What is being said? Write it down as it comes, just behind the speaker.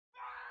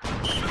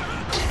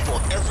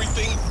For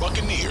everything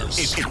Buccaneers,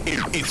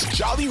 it's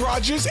Jolly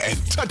Rogers and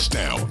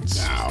Touchdowns.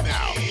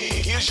 Now,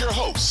 here's your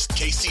hosts,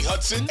 Casey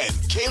Hudson and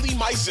Kaylee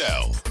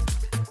Mizell.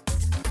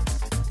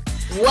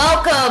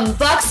 Welcome,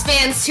 Bucs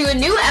fans, to a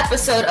new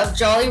episode of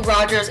Jolly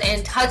Rogers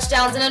and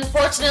Touchdowns. And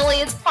unfortunately,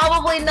 it's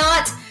probably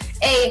not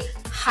a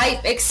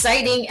hype,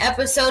 exciting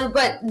episode,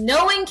 but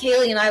knowing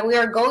Kaylee and I, we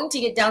are going to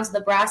get down to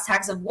the brass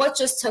tacks of what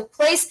just took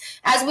place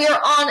as we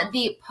are on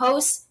the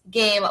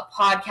post-game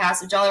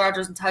podcast of Jolly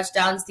Rogers and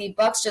Touchdowns. The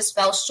Bucs just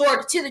fell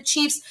short to the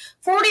Chiefs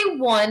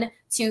 41-31.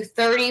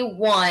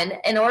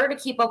 In order to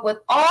keep up with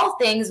all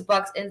things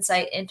Bucs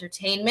Insight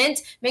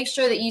Entertainment, make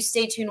sure that you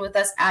stay tuned with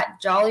us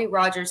at Jolly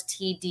Rogers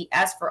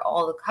TDS for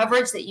all the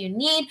coverage that you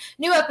need.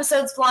 New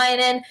episodes flying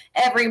in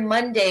every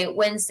Monday,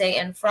 Wednesday,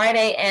 and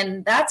Friday,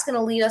 and that's going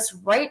to lead us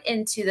right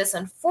into this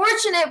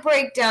unfortunate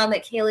breakdown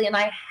that Kaylee and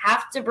I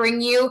have to bring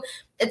you.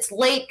 It's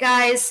late,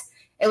 guys.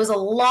 It was a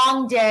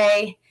long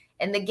day,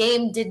 and the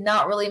game did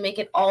not really make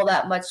it all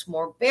that much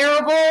more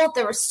bearable.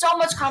 There was so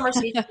much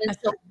conversation as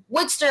to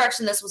which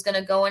direction this was going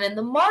to go in, and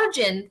the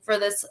margin for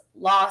this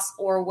loss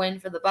or win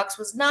for the Bucs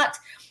was not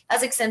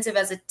as extensive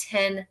as a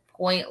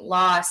 10-point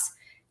loss.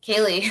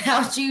 Kaylee,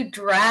 how'd you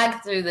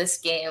drag through this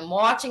game,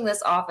 watching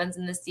this offense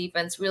and this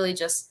defense really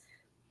just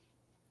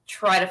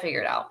try to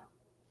figure it out?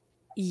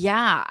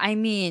 Yeah, I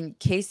mean,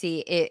 Casey,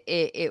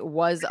 it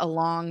was a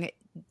long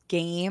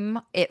game.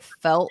 It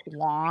felt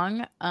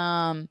long.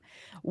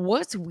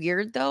 What's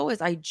weird though is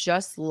I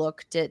just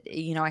looked at,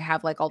 I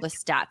have like all the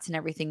stats and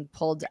everything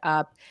pulled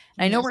up.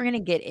 And I know we're going to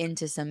get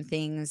into some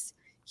things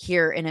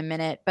here in a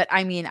minute, but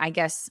I mean, I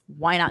guess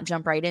why not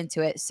jump right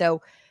into it?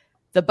 So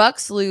the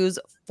Bucs lose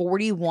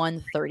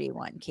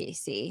 41-31,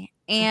 Casey.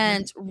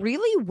 And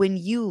really, when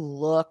you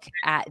look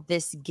at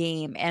this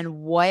game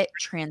and what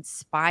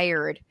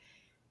transpired,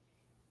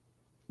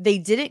 they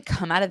didn't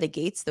come out of the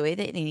gates the way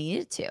that they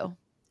needed to,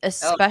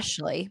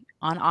 especially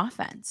on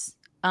offense.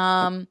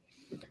 I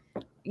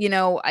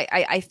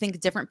think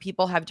different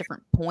people have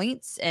different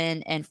points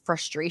and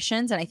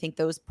frustrations, and I think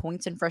those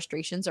points and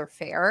frustrations are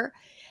fair.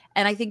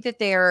 And I think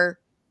that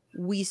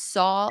we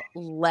saw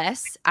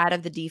less out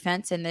of the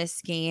defense in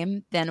this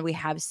game than we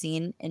have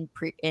seen in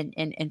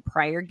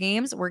prior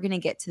games. We're going to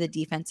get to the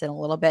defense in a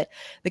little bit,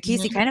 but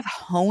Casey, kind of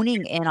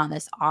honing in on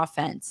this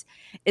offense.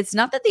 It's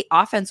not that the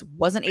offense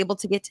wasn't able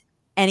to get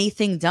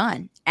anything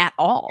done at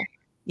all,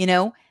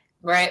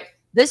 Right.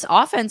 This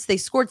offense, they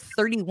scored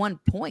 31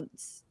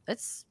 points.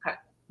 That's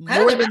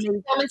more than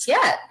performance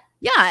yet.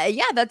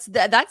 Yeah, that's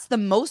the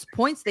most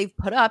points they've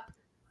put up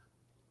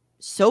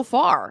so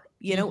far.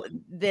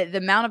 The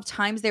amount of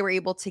times they were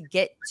able to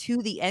get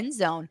to the end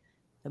zone,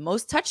 the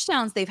most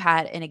touchdowns they've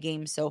had in a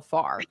game so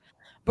far.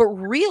 But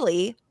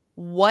really,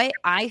 what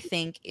I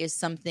think is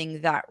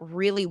something that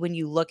really, when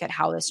you look at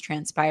how this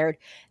transpired,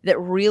 that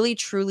really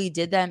truly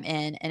did them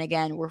in, and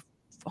again, we're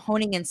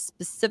honing in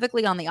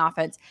specifically on the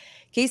offense.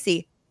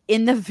 Casey,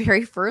 in the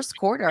very first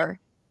quarter,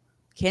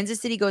 Kansas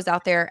City goes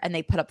out there and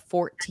they put up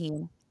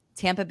 14.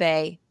 Tampa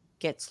Bay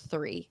gets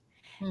 3.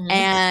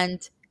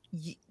 And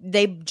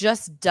they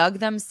just dug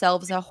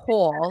themselves a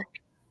hole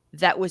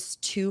that was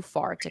too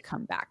far to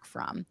come back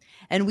from.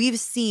 And we've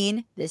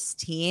seen this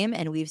team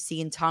and we've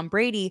seen Tom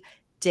Brady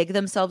dig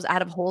themselves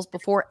out of holes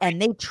before,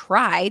 and they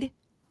tried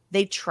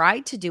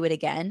to do it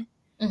again.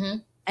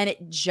 And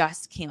it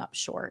just came up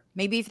short.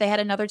 Maybe if they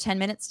had another 10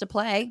 minutes to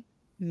play,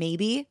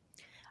 maybe,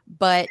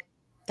 but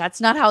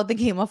that's not how the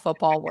game of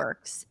football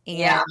works.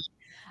 And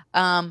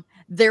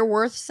there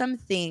were some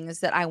things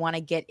that I want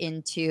to get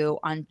into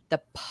on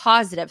the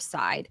positive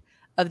side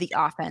of the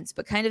offense,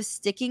 but kind of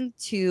sticking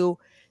to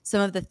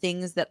some of the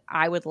things that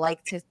I would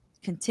like to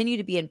continue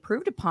to be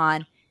improved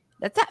upon.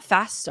 That's that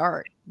fast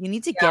start. You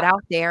need to get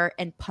out there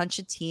and punch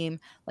a team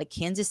like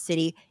Kansas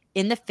City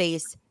in the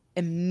face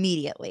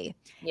immediately.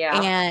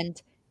 And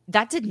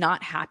that did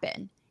not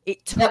happen.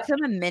 It took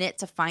them a minute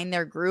to find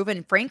their groove.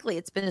 And frankly,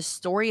 it's been the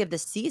story of the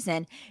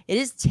season. It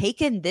has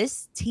taken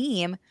this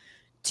team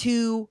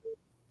too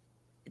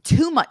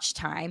much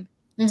time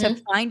to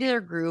find their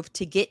groove,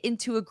 to get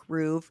into a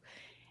groove.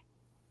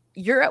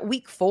 You're at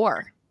week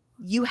 4.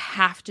 You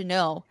have to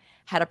know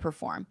how to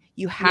perform.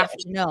 You have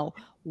to know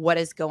what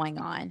is going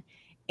on.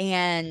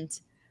 And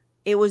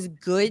it was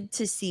good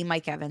to see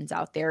Mike Evans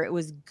out there. It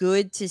was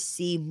good to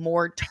see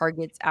more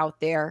targets out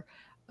there.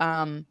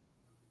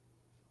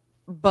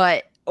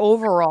 But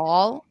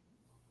overall,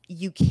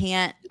 you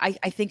can't, I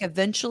think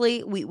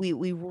eventually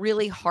we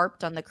really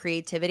harped on the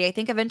creativity. I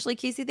think eventually,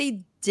 Casey,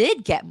 they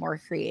did get more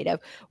creative.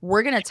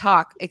 We're going to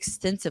talk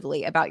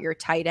extensively about your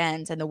tight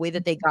ends and the way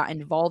that they got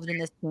involved in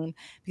this team,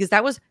 because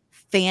that was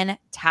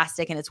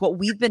fantastic. And it's what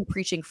we've been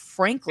preaching,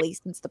 frankly,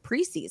 since the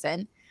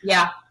preseason.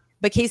 Yeah.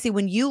 But Casey,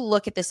 when you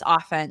look at this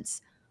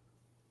offense,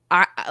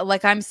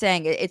 like I'm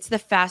saying, it's the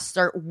fast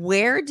start.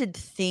 Where did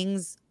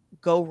things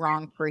go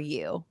wrong for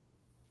you?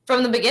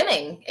 From the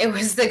beginning, it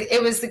was the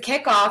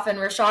kickoff and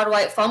Rachaad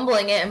White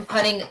fumbling it and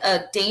putting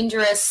a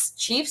dangerous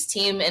Chiefs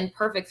team in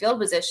perfect field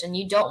position.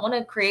 You don't want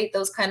to create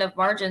those kind of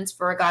margins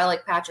for a guy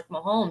like Patrick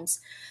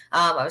Mahomes.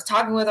 I was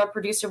talking with our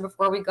producer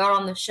before we got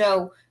on the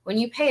show. When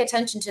you pay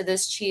attention to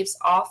this Chiefs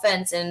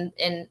offense and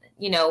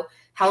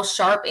how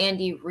sharp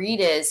Andy Reid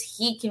is,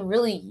 he can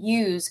really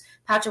use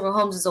Patrick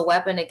Mahomes as a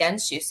weapon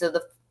against you. So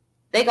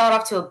they got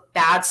off to a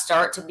bad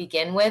start to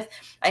begin with.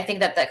 I think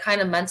that kind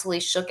of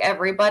mentally shook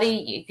everybody.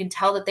 You can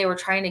tell that they were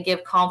trying to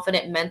give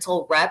confident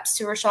mental reps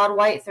to Rachaad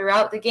White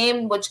throughout the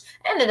game, which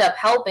ended up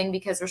helping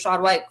because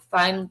Rachaad White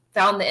found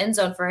the end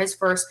zone for his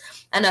first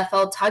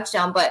NFL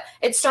touchdown. But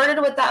it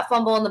started with that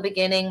fumble in the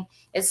beginning.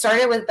 It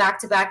started with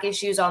back-to-back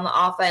issues on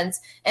the offense.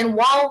 And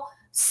while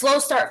slow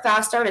start,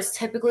 fast start is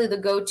typically the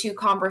go-to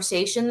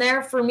conversation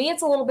there, for me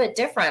it's a little bit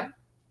different.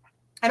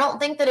 I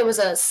don't think that it was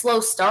a slow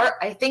start.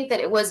 I think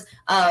that it was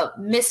a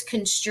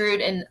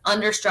misconstrued and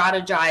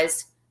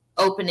under-strategized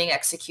opening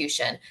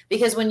execution.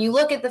 Because when you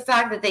look at the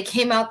fact that they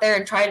came out there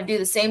and tried to do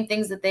the same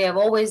things that they have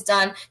always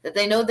done, that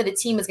they know that a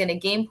team is going to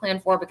game plan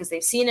for because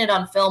they've seen it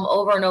on film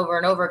over and over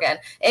and over again,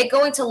 it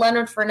going to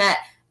Leonard Fournette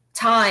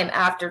time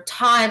after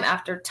time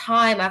after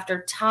time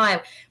after time.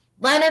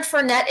 Leonard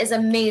Fournette is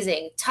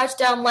amazing.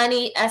 Touchdown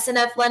Lenny,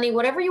 SNF Lenny,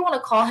 whatever you want to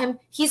call him,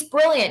 he's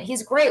brilliant.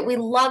 He's great. We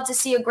love to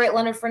see a great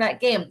Leonard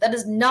Fournette game. That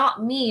does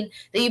not mean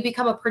that you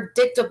become a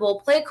predictable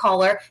play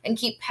caller and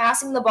keep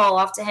passing the ball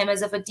off to him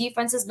as if a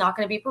defense is not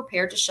going to be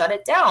prepared to shut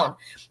it down.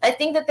 I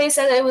think that they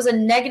said that it was a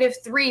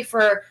 -3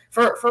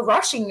 for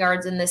rushing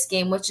yards in this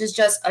game, which is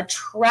just a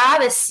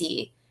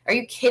travesty. Are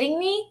you kidding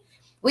me?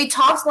 We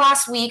talked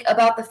last week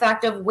about the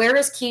fact of where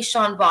is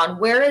Keyshawn Vaughn?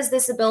 Where is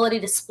this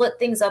ability to split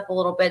things up a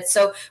little bit?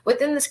 So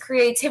within this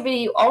creativity,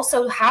 you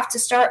also have to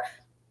start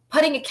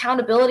putting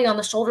accountability on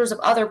the shoulders of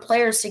other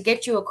players to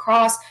get you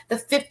across the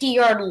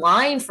 50-yard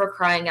line, for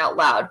crying out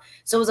loud.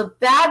 So it was a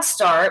bad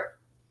start.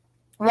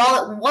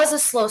 While it was a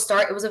slow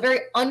start, it was a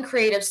very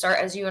uncreative start,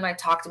 as you and I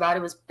talked about.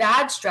 It was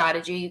bad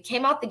strategy. You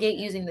came out the gate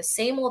using the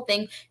same old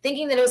thing,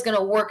 thinking that it was going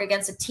to work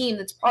against a team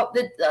that's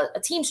a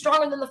team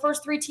stronger than the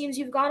first 3 teams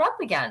you've gone up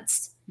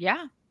against.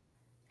 Yeah.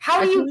 How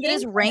are you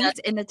is ranked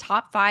in the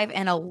top 5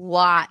 and a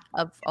lot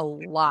of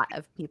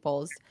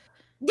people's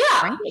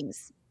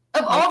rankings.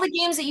 Of all the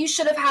games that you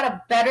should have had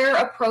a better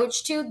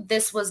approach to,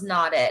 this was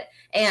not it.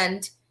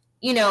 And,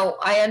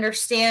 I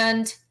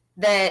understand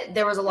that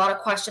there was a lot of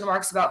question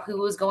marks about who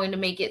was going to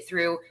make it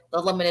through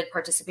the limited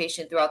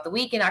participation throughout the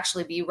week and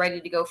actually be ready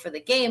to go for the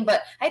game.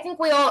 But I think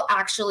we all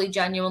actually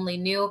genuinely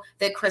knew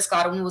that Chris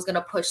Godwin was going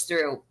to push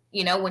through.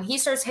 When he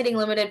starts hitting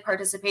limited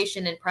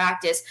participation in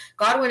practice,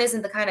 Godwin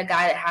isn't the kind of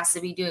guy that has to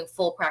be doing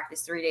full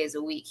practice 3 days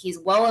a week. He's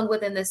well and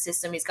within this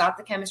system. He's got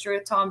the chemistry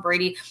with Tom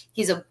Brady.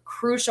 He's a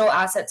crucial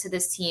asset to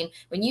this team.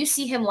 When you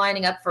see him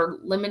lining up for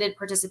limited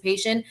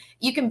participation,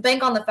 you can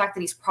bank on the fact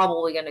that he's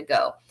probably going to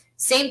go.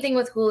 Same thing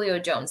with Julio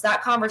Jones.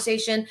 That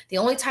conversation, the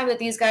only time that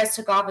these guys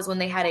took off is when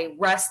they had a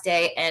rest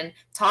day, and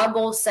Todd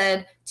Bowles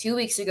said 2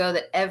 weeks ago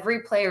that every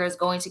player is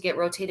going to get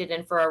rotated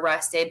in for a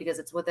rest day because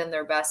it's within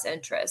their best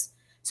interest.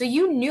 So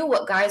you knew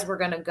what guys were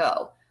going to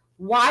go.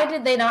 Why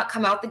did they not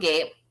come out the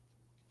gate,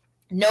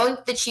 knowing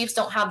the Chiefs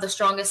don't have the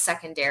strongest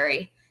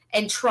secondary,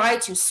 and try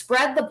to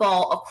spread the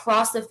ball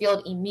across the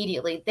field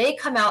immediately? They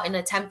come out and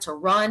attempt to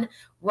run.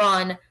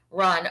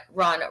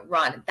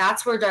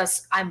 That's where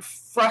I'm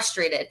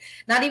frustrated.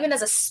 Not even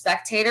as a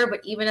spectator,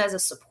 but even as a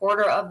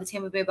supporter of the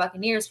Tampa Bay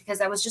Buccaneers, because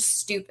that was just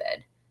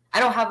stupid. I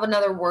don't have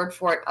another word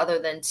for it other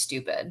than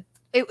stupid.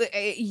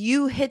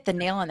 You hit the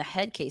nail on the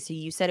head, Casey.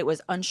 You said it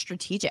was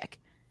unstrategic.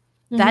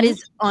 That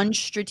is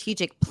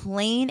unstrategic,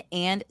 plain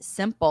and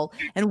simple.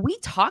 And we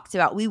talked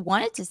about, we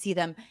wanted to see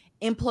them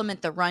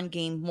implement the run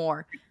game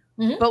more.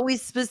 But we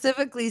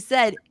specifically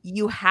said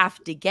you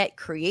have to get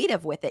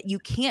creative with it. You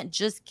can't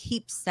just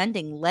keep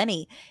sending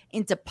Lenny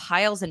into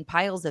piles and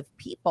piles of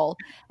people.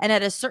 And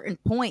at a certain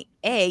point,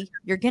 A,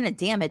 you're going to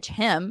damage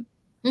him.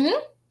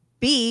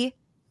 B,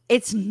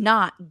 it's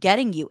not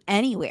getting you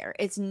anywhere.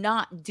 It's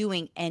not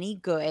doing any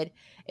good.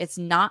 It's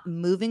not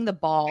moving the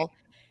ball.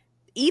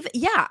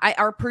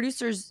 Our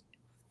producers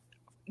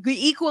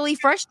equally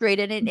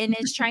frustrated and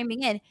is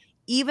chiming in.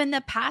 Even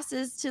the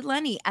passes to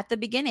Lenny at the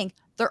beginning,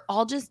 they're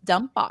all just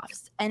dump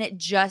offs. And it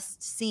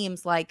just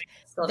seems like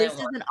this is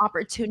an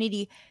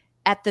opportunity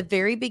at the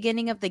very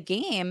beginning of the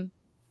game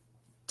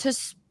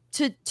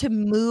to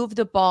move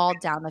the ball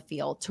down the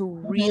field, to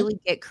really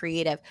get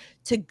creative,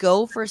 to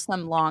go for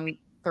some long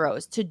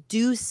throws, to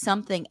do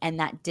something. And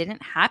that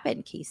didn't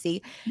happen,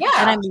 Casey. Yeah.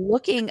 And I'm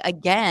looking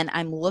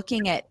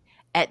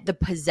at the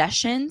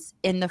possessions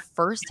in the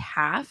first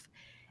half,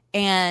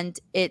 and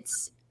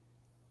it's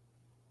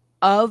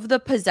of the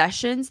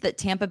possessions that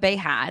Tampa Bay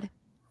had,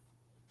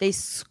 they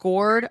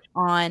scored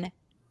on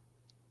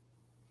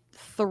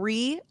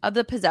 3 of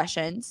the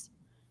possessions.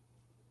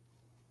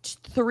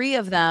 3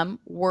 of them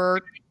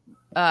were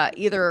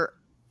either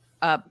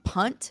a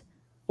punt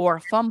or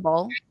a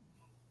fumble.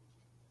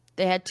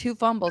 They had 2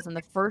 fumbles in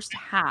the first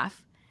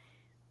half.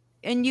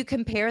 And you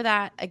compare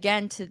that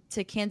again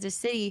to Kansas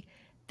City,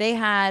 they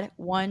had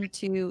 1,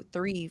 2,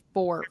 3,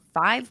 4,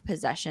 5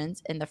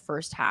 possessions in the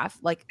first half,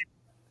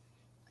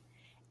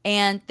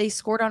 and they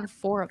scored on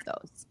 4 of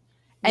those.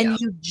 And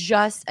you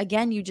just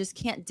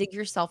can't dig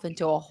yourself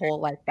into a hole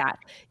like that.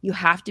 You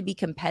have to be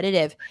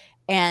competitive.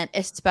 And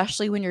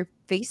especially when you're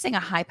facing a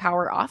high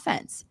power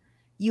offense,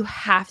 you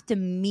have to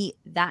meet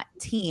that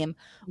team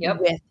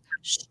with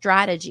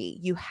strategy.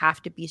 You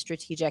have to be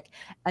strategic.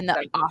 And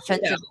the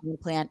offensive game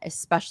plan,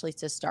 especially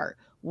to start,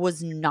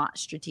 was not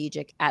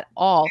strategic at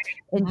all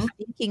in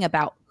thinking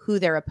about who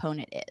their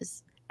opponent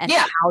is and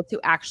how to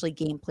actually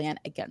game plan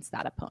against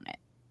that opponent.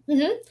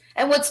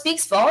 And what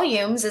speaks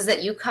volumes is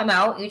that you come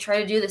out, you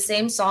try to do the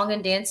same song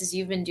and dance as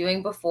you've been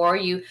doing before.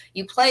 You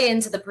play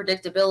into the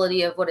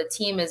predictability of what a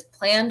team is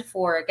planned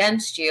for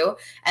against you.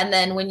 And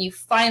then when you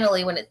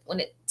finally, when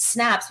it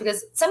snaps,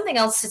 because something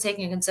else to take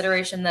into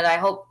consideration that I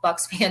hope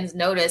Bucs fans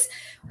notice,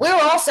 we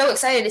were all so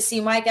excited to see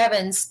Mike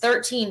Evans,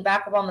 13,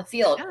 back up on the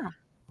field. Yeah.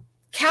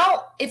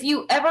 Count, if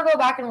you ever go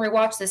back and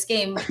rewatch this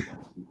game,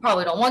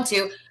 probably don't want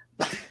to,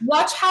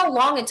 watch how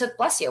long it took,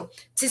 bless you,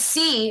 to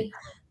see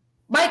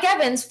Mike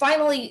Evans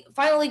finally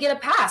get a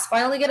pass,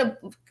 finally get a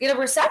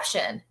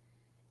reception.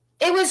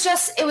 It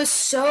was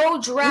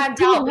so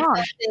dragged out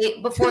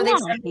before they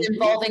started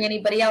involving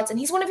anybody else. And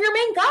he's one of your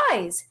main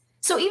guys.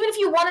 So even if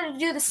you wanted to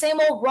do the same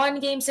old run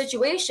game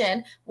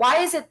situation, why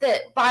is it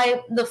that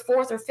by the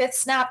 4th or 5th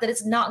snap that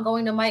it's not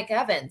going to Mike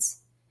Evans?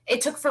 It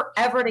took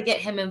forever to get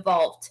him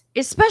involved.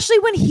 Especially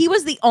when he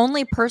was the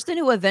only person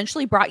who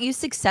eventually brought you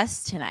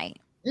success tonight.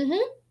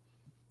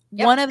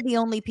 One of the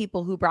only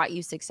people who brought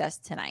you success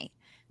tonight.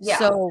 Yeah.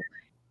 So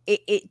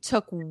it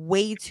took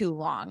way too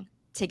long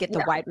to get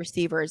the wide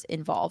receivers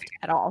involved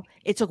at all.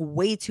 It took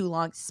way too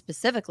long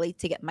specifically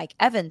to get Mike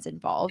Evans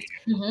involved.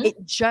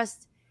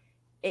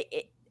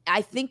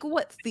 I think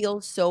what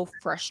feels so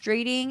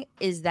frustrating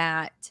is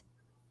that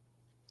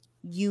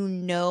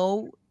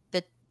the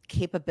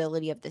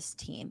capability of this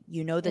team.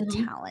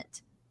 The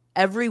talent.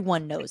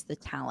 Everyone knows the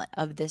talent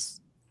of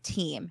this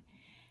team.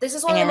 This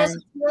is one of the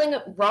most appealing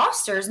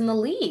rosters in the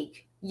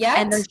league. Yes.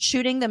 And they're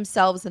shooting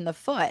themselves in the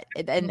foot.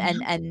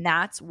 And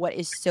that's what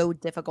is so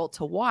difficult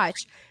to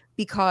watch,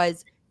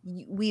 because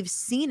we've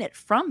seen it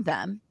from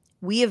them.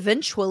 We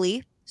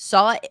eventually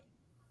saw it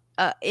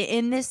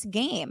in this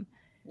game.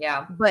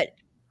 Yeah. But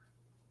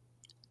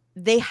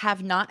they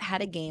have not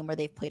had a game where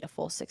they've played a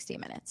full 60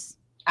 minutes.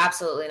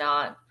 Absolutely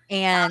not.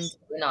 And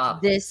absolutely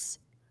not.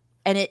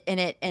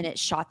 It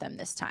shot them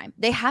this time.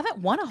 They haven't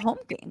won a home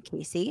game,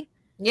 Casey.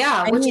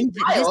 Yeah.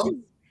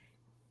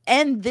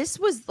 This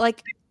was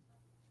like,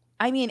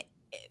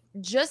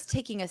 just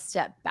taking a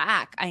step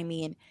back,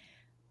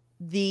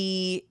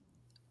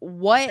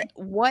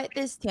 what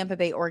this Tampa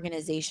Bay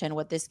organization,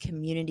 what this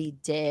community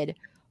did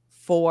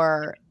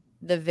for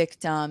the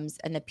victims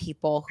and the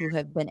people who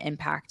have been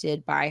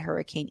impacted by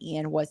Hurricane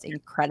Ian was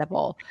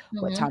incredible.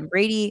 What Tom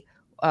Brady,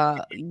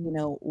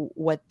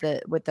 what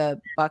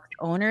the Bucs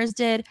owners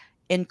did,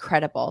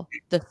 incredible.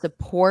 The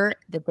support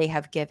that they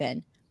have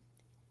given.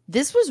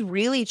 This was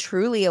really,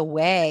 truly a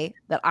way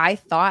that I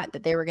thought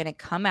that they were going to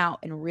come out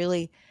and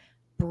really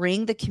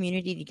bring the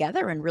community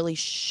together and really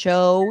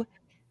show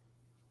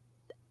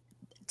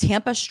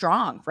Tampa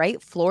strong,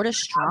 right? Florida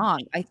strong.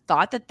 I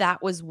thought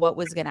that was what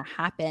was going to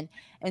happen.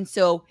 And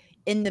so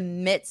in the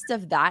midst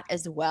of that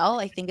as well,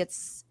 I think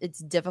it's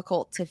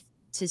difficult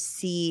to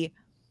see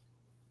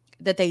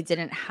that they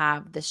didn't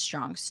have this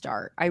strong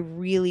start. I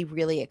really,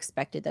 really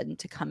expected them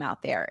to come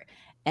out there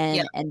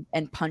and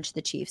punch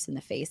the Chiefs in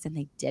the face, and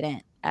they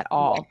didn't at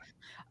all.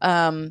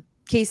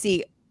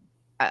 Casey,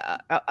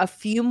 a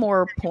few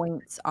more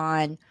points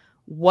on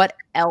what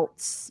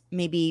else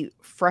maybe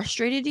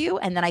frustrated you,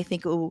 and then I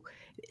think to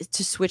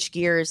switch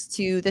gears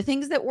to the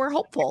things that we're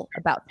hopeful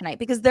about tonight,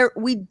 because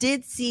we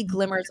did see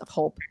glimmers of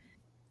hope.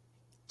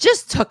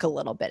 Just took a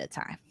little bit of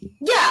time.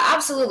 Yeah,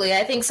 absolutely.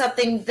 I think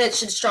something that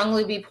should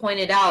strongly be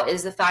pointed out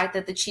is the fact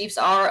that the Chiefs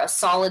are a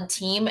solid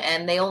team,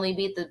 and they only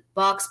beat the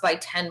Bucs by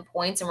 10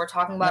 points. And we're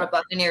talking about a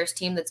Buccaneers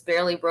team that's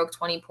barely broke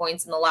 20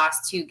 points in the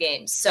last 2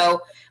 games.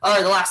 or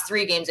the last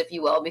 3 games, if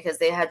you will, because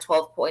they had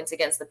 12 points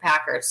against the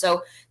Packers.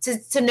 So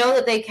to know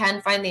that they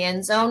can find the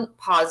end zone,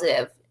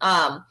 positive.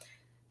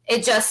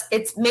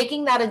 It's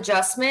making that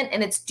adjustment,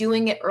 and it's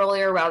doing it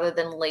earlier rather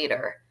than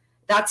later.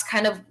 That's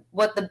kind of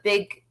what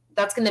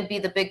that's going to be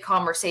the big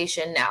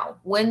conversation now,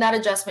 when that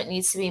adjustment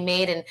needs to be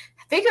made, and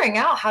figuring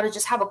out how to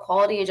just have a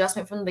quality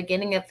adjustment from the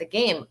beginning of the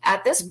game.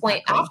 At this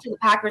point, after the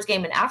Packers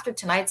game and after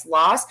tonight's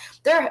loss,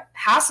 there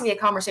has to be a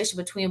conversation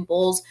between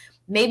Bulls,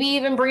 maybe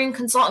even bringing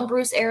consultant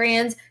Bruce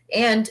Arians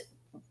and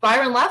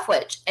Byron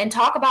Leftwich, and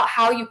talk about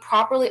how you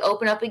properly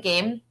open up a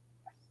game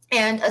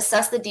and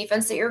assess the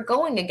defense that you're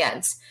going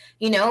against.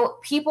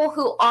 People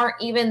who aren't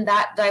even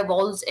that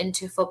divulged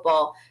into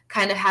football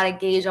kind of had a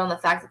gauge on the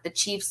fact that the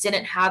Chiefs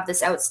didn't have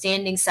this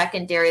outstanding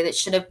secondary that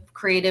should have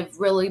created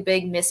really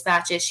big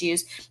mismatch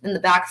issues in the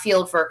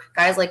backfield for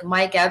guys like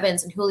Mike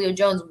Evans and Julio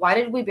Jones. Why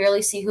did we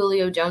barely see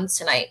Julio Jones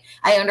tonight?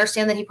 I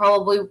understand that he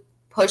probably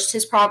pushed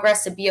his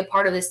progress to be a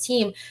part of this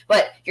team,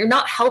 but you're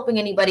not helping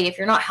anybody if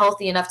you're not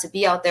healthy enough to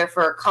be out there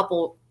for a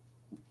couple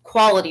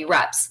quality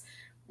reps.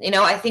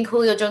 I think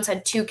Julio Jones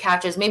had 2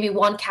 catches, maybe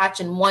 1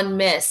 catch and 1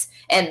 miss,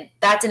 and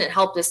that didn't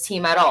help this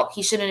team at all.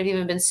 He shouldn't have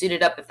even been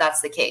suited up if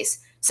that's the case.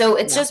 So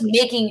it's just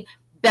making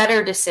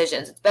better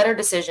decisions. It's better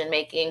decision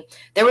making.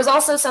 There was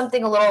also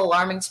something a little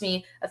alarming to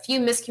me, a few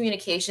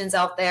miscommunications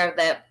out there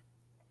that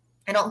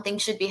I don't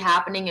think should be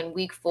happening in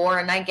week 4.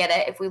 And I get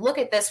it. If we look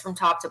at this from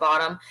top to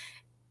bottom,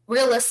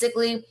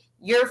 realistically,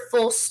 your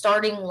full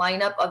starting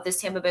lineup of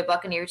this Tampa Bay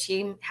Buccaneer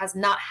team has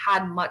not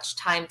had much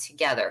time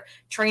together.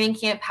 Training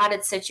camp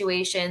padded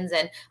situations,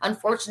 and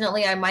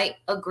unfortunately, I might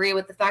agree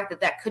with the fact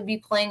that could be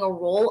playing a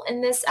role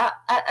in this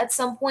at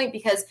some point,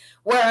 because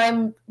where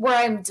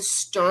I'm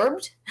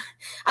disturbed,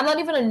 I'm not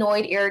even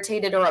annoyed,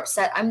 irritated, or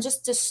upset. I'm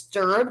just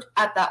disturbed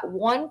at that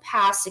one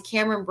pass to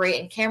Cameron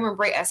Brate, and Cameron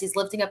Brate, as he's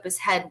lifting up his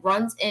head,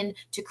 runs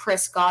into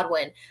Chris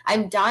Godwin.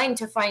 I'm dying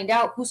to find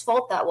out whose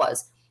fault that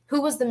was. Who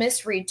was the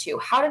misread to?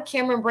 How did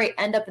Cameron Brate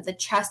end up at the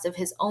chest of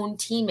his own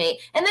teammate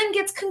and then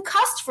gets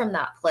concussed from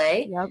that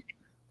play? Yep.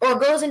 Or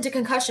goes into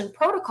concussion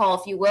protocol,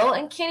 if you will,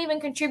 and can't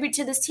even contribute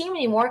to this team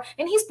anymore,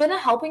 and he's been a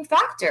helping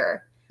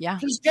factor. Yeah.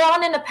 He's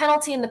drawn in a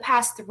penalty in the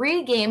past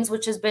 3 games,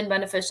 which has been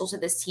beneficial to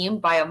this team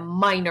by a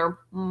minor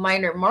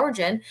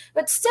margin,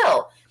 but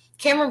still,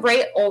 Cameron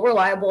Brate, all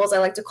reliable, as I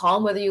like to call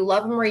him, whether you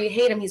love him or you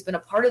hate him, he's been a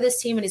part of this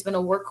team, and he's been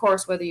a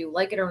workhorse, whether you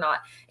like it or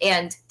not.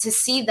 And to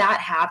see that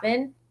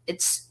happen,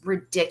 it's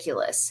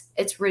ridiculous.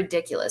 It's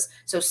ridiculous.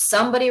 So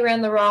somebody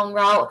ran the wrong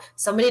route.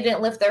 Somebody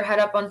didn't lift their head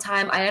up on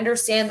time. I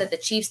understand that the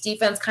Chiefs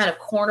defense kind of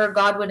cornered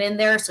Godwin in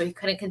there, so he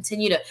couldn't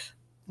continue to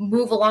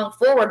move along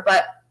forward,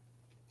 but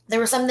there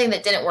was something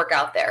that didn't work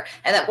out there.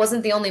 And that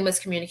wasn't the only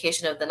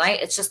miscommunication of the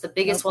night. It's just the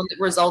biggest one that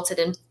resulted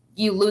in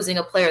you losing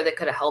a player that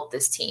could have helped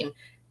this team,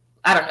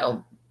 I don't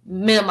know,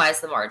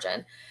 minimize the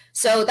margin.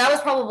 So that was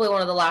probably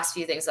one of the last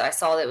few things that I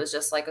saw that was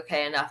just like,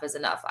 okay, enough is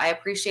enough. I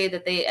appreciate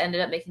that they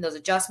ended up making those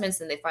adjustments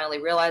and they finally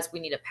realized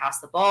we need to pass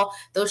the ball.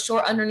 Those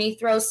short underneath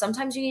throws,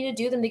 sometimes you need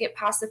to do them to get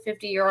past the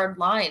 50-yard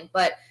line,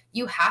 but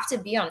you have to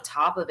be on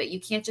top of it. You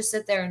can't just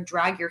sit there and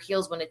drag your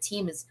heels when a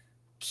team is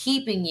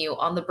keeping you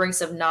on the brinks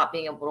of not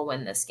being able to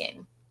win this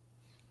game.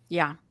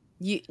 Yeah,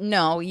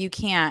 you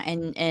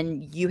can't.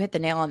 And you hit the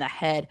nail on the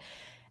head.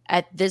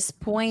 At this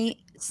point,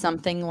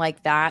 something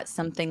like that,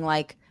 something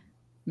like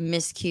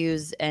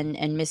miscues and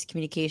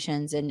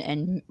miscommunications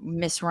and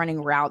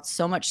misrunning routes,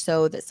 so much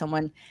so that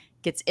someone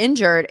gets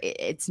injured,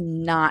 it's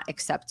not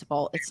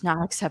acceptable. It's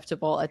not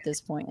acceptable at this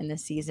point in the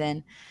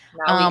season.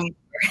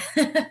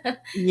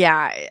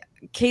 Yeah.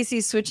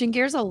 Casey, switching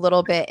gears a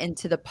little bit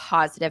into the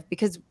positive,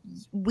 because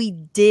we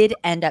did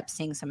end up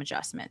seeing some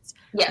adjustments.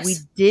 Yes. We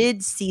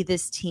did see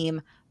this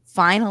team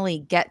finally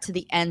get to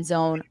the end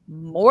zone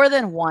more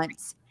than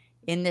once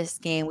in this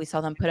game. We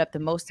saw them put up the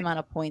most amount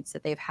of points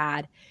that they've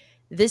had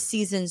this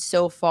season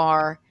so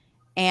far.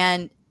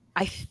 And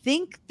I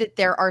think that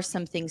there are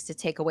some things to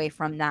take away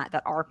from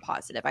that are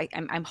positive.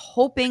 I'm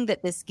hoping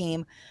that this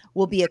game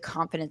will be a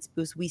confidence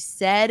boost. We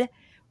said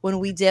when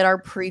we did our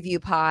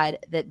preview pod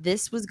that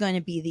this was going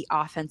to be the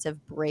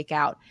offensive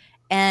breakout.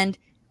 And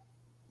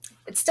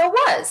it still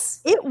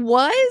was.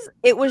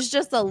 It was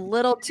just a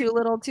little too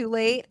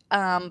late.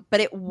 But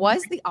it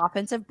was the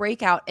offensive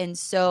breakout. And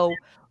so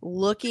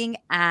looking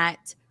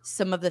at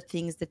some of the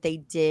things that they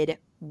did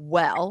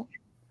well,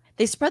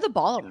 they spread the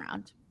ball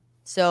around.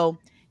 So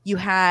you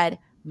had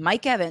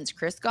Mike Evans,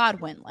 Chris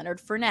Godwin, Leonard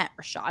Fournette,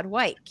 Rachaad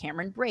White,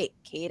 Cameron Brate,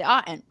 Cade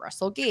Otton,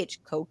 Russell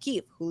Gage, Ko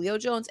Kieft, Julio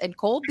Jones, and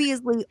Cole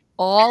Beasley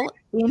all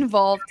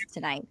involved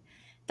tonight.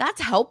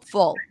 That's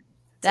helpful.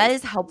 That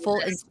is helpful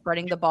in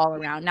spreading the ball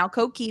around. Now,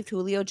 Ko Kieft,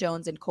 Julio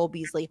Jones, and Cole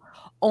Beasley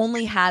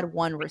only had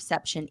 1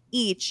 reception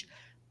each,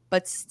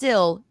 but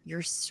still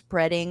you're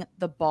spreading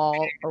the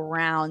ball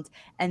around,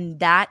 and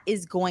that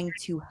is going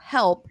to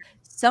help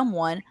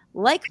someone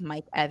like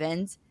Mike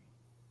Evans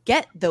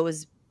get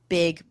those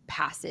big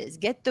passes,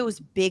 get those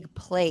big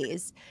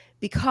plays,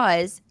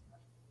 because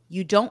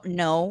you don't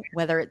know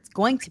whether it's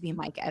going to be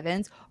Mike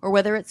Evans or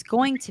whether it's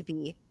going to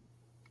be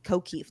Ko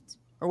Kieft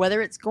or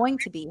whether it's going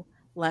to be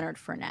Leonard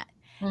Fournette.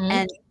 Mm-hmm.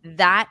 And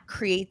that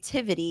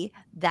creativity,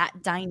 that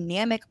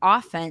dynamic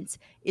offense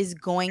is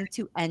going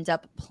to end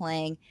up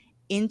playing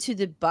into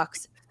the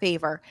Bucs'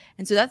 favor.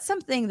 And so that's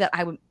something that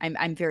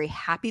I'm very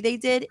happy they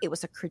did. It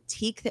was a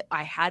critique that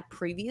I had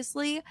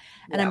previously,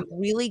 and I'm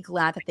really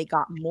glad that they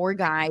got more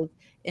guys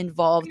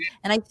involved.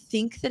 And I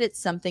think that it's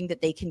something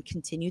that they can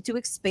continue to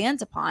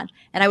expand upon.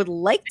 And I would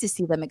like to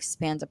see them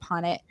expand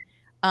upon it.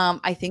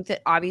 I think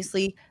that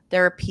obviously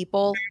there are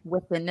people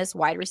within this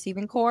wide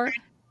receiving core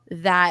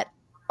that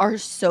are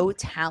so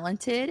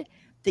talented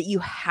that you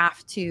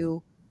have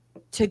to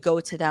go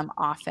to them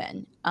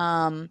often.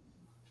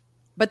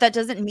 But that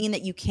doesn't mean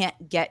that you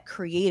can't get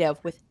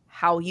creative with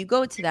how you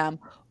go to them,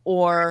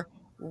 or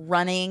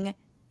running,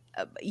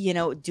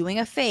 doing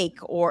a fake,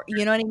 or,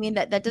 you know what I mean?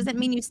 That doesn't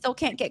mean you still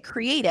can't get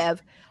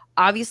creative.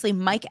 Obviously,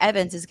 Mike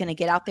Evans is going to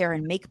get out there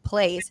and make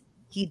plays.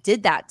 He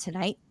did that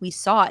tonight. We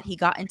saw it. He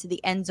got into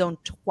the end zone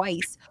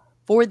twice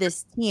for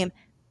this team.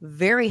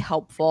 Very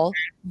helpful.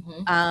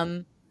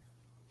 Mm-hmm.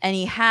 and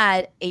he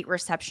had 8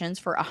 receptions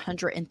for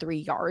 103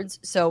 yards.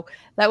 So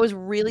that was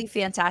really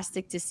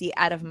fantastic to see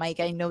out of Mike.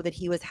 I know that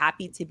he was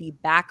happy to be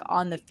back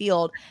on the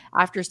field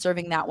after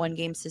serving that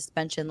 1-game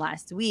suspension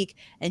last week,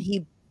 and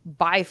he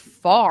by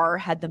far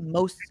had the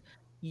most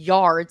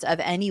yards of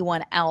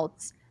anyone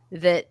else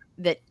that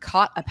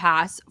caught a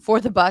pass for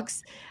the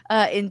Bucs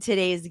in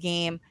today's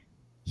game.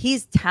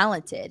 He's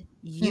talented.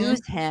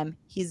 Use him.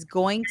 He's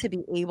going to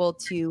be able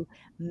to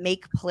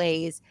make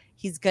plays.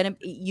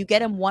 You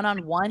get him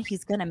one-on-one,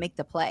 he's going to make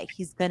the play.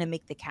 He's going to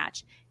make the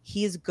catch.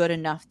 He's good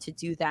enough to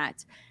do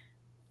that.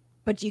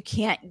 But you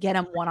can't get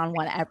him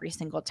one-on-one every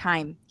single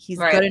time. He's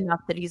good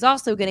enough that he's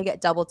also going to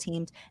get double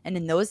teamed. And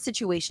in those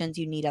situations,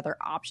 you need other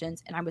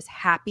options. And I was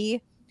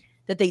happy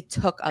that they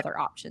took other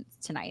options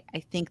tonight. I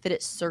think that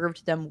it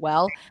served them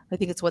well. I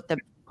think it's what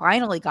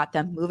finally got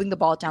them moving the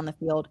ball down the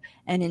field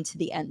and into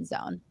the end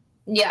zone.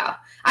 Yeah,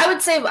 I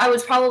would say I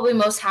was probably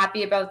most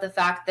happy about the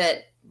fact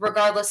that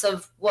regardless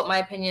of what my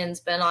opinion's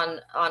been on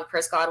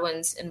Chris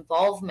Godwin's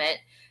involvement,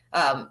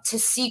 to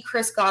see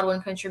Chris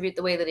Godwin contribute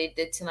the way that he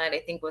did tonight, I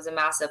think was a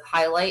massive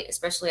highlight,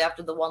 especially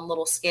after the one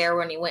little scare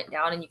when he went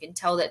down, and you can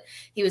tell that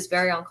he was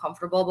very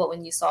uncomfortable. But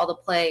when you saw the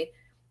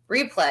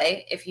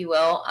replay, if you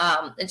will,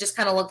 it just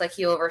kind of looked like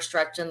he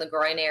overstretched in the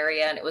groin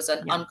area, and it was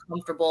an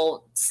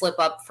uncomfortable slip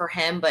up for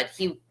him, but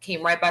he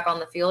came right back on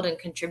the field and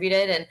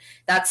contributed, and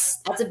that's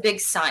a big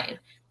sign.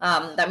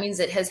 That means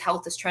that his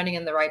health is trending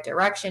in the right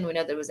direction. We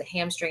know there was a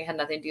hamstring, had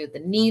nothing to do with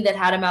the knee that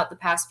had him out the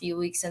past few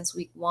weeks since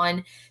week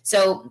 1.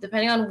 So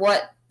depending on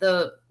what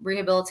the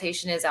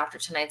rehabilitation is after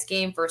tonight's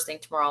game, first thing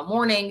tomorrow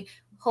morning,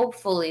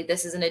 hopefully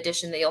this is an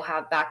addition that you'll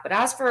have back. But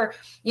as for,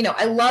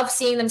 I love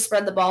seeing them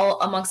spread the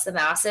ball amongst the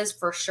masses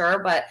for sure,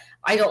 but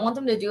I don't want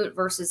them to do it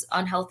versus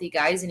unhealthy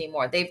guys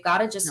anymore. They've got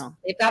to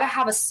they've got to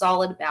have a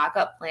solid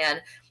backup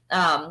plan.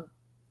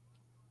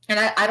 And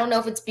I don't know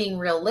if it's being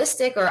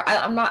realistic or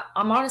I'm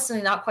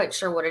honestly not quite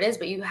sure what it is,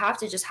 but you have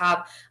to just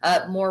have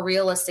a more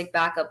realistic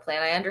backup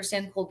plan. I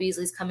understand Cole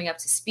Beasley's coming up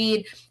to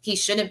speed. He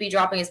shouldn't be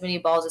dropping as many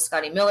balls as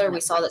Scotty Miller. We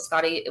saw that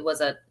Scotty, it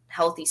was a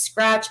healthy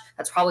scratch.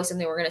 That's probably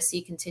something we're going to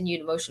see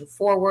continued motion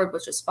forward,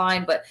 which is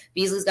fine, but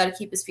Beasley's got to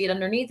keep his feet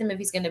underneath him if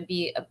he's going to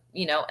be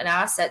an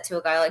asset to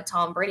a guy like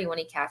Tom Brady when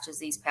he catches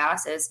these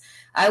passes.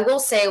 I will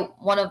say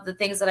one of the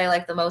things that I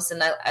like the most,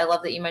 and I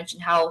love that you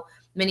mentioned how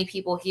many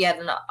people he had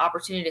an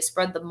opportunity to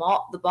spread the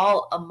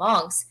ball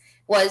amongst,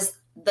 was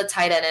the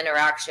tight end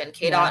interaction.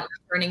 K-Dot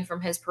returning from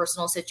his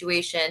personal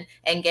situation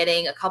and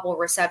getting a couple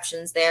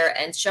receptions there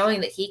and showing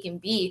that he can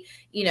be,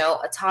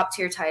 a top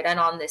tier tight end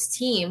on this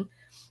team.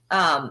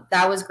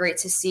 That was great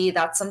to see.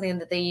 That's something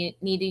that they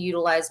need to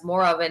utilize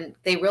more of. And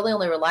they really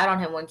only relied on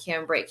him when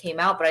Cam Brate came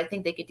out, but I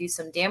think they could do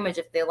some damage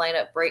if they line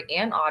up Brate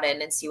and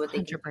Auden and see what they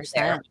 100%. Can do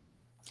there.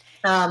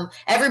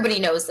 Everybody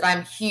knows that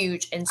I'm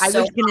huge, and I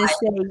was going to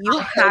say you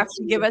have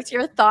to give us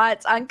your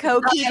thoughts on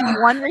Koki.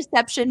 1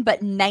 reception,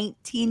 but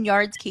 19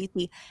 yards,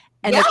 Casey,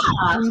 and a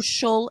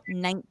crucial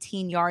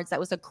 19 yards.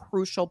 That was a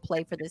crucial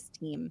play for this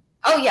team.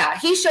 Oh yeah,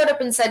 he showed up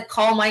and said,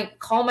 "Call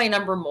my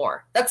number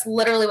more." That's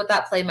literally what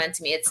that play meant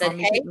to me. It said,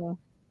 "Hey,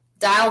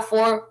 dial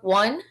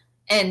 4-1."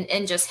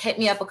 And just hit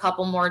me up a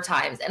couple more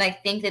times. And I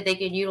think that they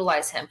could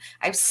utilize him.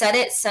 I've said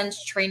it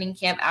since training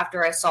camp,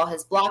 after I saw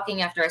his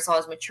blocking, after I saw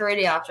his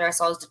maturity, after I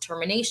saw his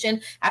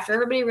determination, after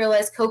everybody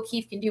realized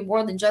O'Keefe can do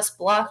more than just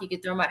block. You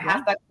could throw him at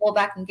halfback,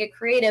 fullback, and get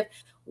creative.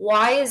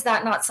 Why is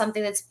that not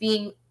something that's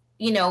being,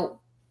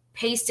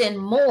 paced in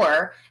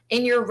more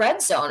in your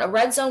red zone, a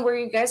red zone where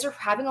you guys are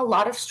having a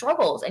lot of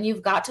struggles and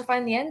you've got to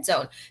find the end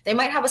zone? They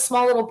might have a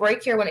small little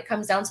break here when it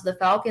comes down to the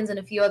Falcons and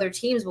a few other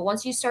teams, but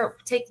once you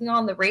start taking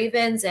on the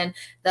Ravens and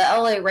the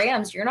LA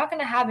Rams, you're not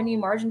going to have any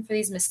margin for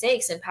these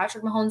mistakes. And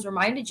Patrick Mahomes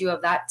reminded you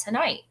of that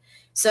tonight.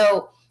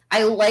 So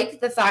I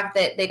like the fact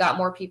that they got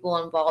more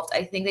people involved.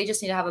 I think they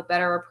just need to have a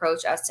better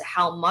approach as to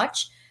how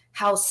much,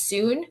 how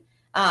soon.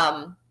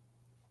 And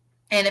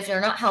if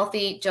they're not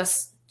healthy,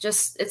 just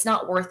it's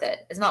not worth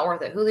it. It's not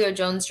worth it. Julio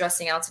Jones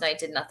dressing out tonight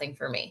did nothing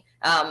for me.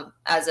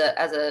 As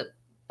a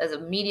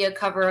media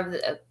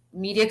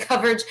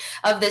coverage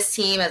of this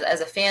team, as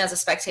a fan, as a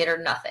spectator,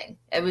 nothing.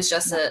 It was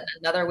just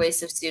another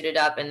waste of suited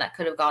up, and that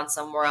could have gone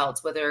somewhere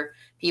else. Whether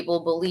people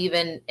believe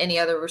in any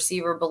other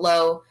receiver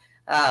below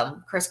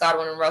Chris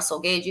Godwin and Russell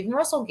Gage, even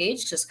Russell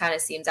Gage just kind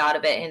of seems out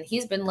of it, and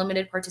he's been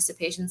limited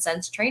participation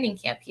since training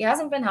camp. He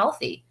hasn't been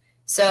healthy,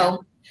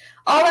 so.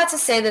 All that to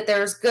say that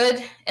there's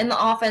good in the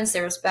offense,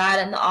 there's bad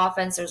in the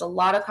offense. There's a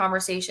lot of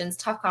conversations,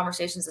 tough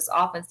conversations this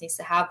offense needs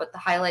to have, but the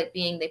highlight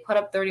being they put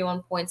up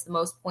 31 points, the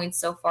most points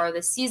so far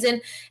this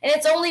season, and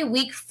it's only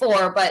week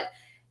 4, but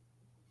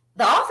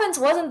the offense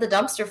wasn't the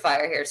dumpster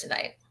fire here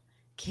tonight.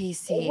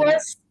 Casey. It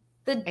was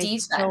the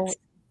defense.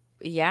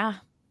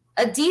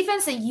 A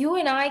defense that you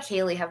and I,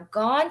 Kaylee, have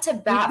gone to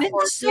bat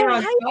for. So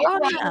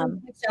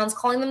touchdowns,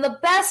 calling them the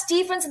best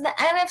defense in the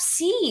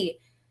NFC.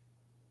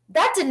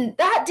 That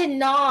did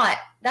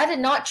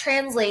not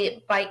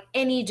translate by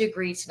any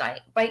degree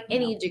tonight. By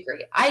any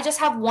degree. I just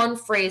have one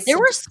phrase. There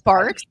were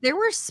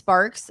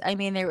sparks. I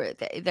mean,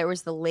 there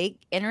was the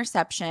late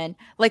interception.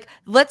 Like,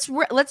 let's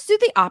do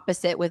the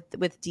opposite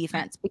with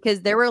defense,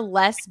 because there were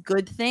less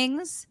good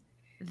things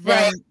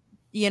than,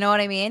 you know what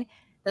I mean?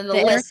 Then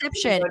the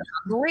interception,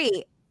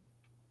 great.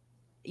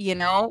 You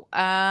know,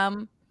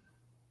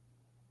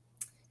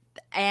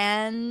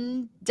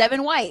 and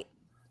Devin White,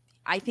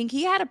 I think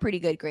he had a pretty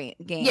good game.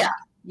 Yeah.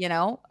 You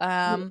know,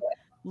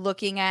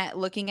 looking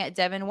at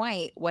Devin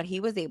White, what he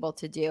was able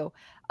to do.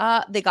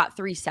 They got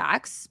 3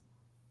 sacks.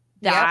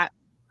 That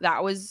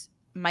was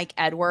Mike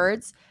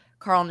Edwards,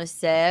 Carl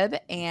Nassib,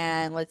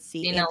 and let's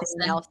see,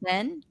 Anthony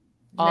Nelson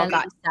all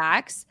got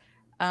sacks.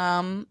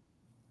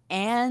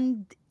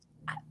 And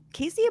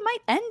Casey, it might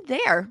end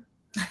there.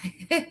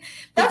 The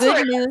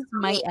good news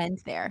might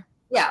end there.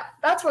 Yeah,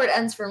 that's where it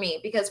ends for me,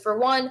 because for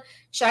one,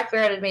 Shaq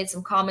Barrett had made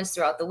some comments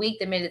throughout the week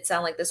that made it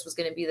sound like this was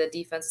going to be the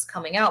defense's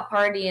coming out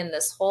party and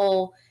this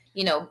whole,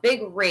 you know,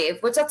 big rave,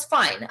 which that's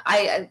fine.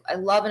 I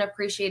love and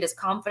appreciate his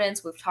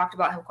confidence. We've talked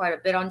about him quite a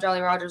bit on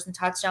Jolly Rogers and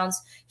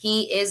Touchdowns.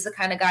 He is the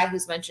kind of guy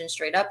who's mentioned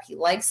straight up. He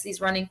likes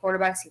these running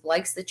quarterbacks. He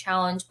likes the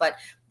challenge, but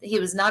he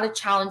was not a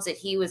challenge that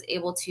he was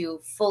able to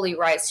fully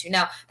rise to.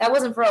 Now, that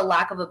wasn't for a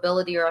lack of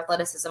ability or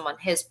athleticism on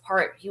his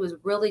part. He was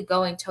really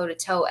going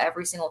toe-to-toe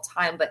every single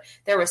time, but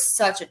there was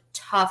such a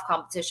tough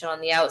competition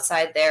on the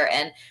outside there,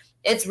 and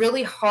it's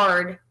really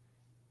hard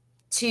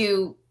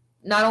to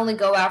not only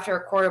go after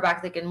a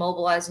quarterback that can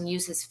mobilize and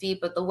use his feet,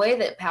 but the way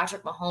that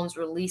Patrick Mahomes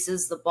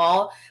releases the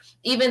ball,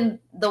 even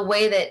the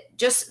way that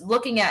just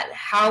looking at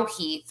how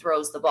he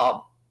throws the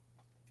ball.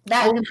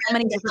 How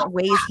many different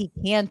ways he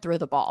can throw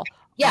the ball.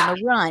 Yeah. On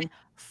the run,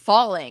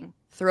 falling,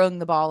 throwing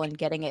the ball and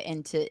getting it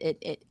into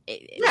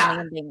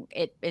landing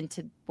it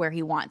into where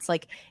he wants.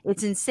 Like,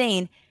 it's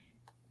insane.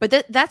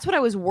 But that's what I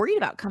was worried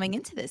about coming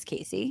into this,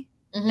 Casey.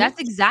 Mm-hmm. That's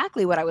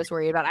exactly what I was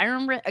worried about. I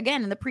remember,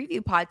 again, in the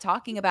preview pod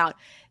talking about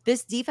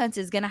this defense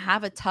is going to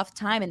have a tough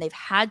time, and they've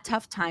had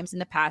tough times in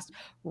the past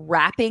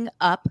wrapping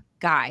up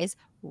guys,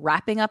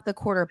 wrapping up the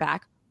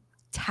quarterback,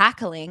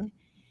 tackling,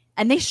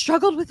 and they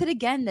struggled with it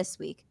again this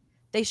week.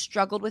 They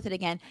struggled with it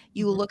again.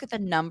 You look at the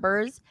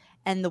numbers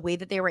and the way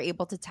that they were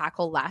able to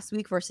tackle last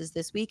week versus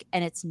this week,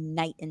 and it's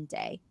night and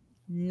day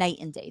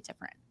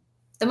different.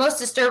 The most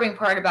disturbing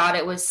part about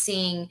it was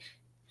seeing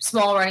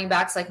small running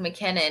backs like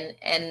McKinnon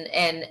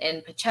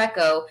and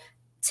Pacheco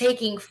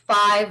taking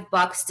 5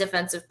 Bucs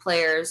defensive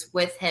players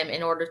with him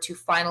in order to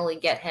finally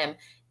get him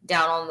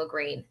down on the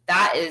green.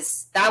 That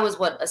was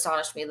what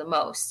astonished me the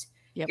most.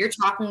 Yep. You're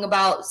talking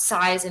about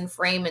size and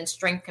frame and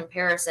strength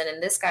comparison,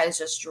 and this guy is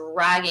just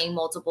dragging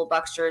multiple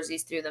Bucs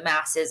jerseys through the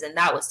masses, and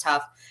that was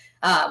tough.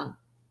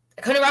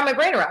 I couldn't wrap my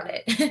brain around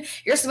it.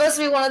 You're supposed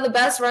to be one of the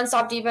best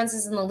run-stop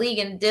defenses in the league,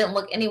 and didn't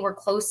look anywhere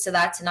close to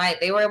that tonight.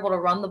 They were able to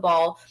run the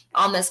ball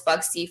on this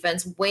Bucs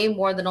defense way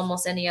more than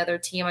almost any other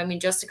team. I mean,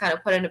 just to kind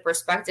of put it into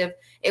perspective,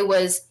 it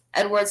was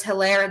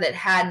Edwards-Helaire that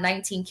had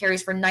 19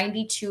 carries for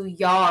 92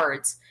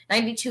 yards.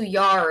 92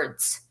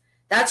 yards.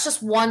 That's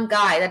just one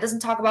guy. That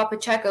doesn't talk about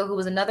Pacheco, who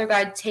was another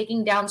guy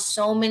taking down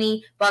so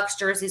many Bucs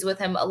jerseys with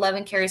him,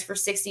 11 carries for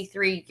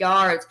 63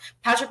 yards.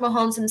 Patrick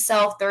Mahomes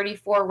himself,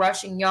 34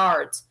 rushing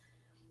yards.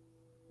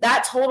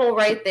 That total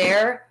right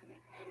there,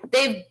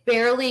 they've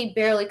barely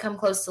come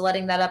close to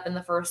letting that up in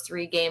the first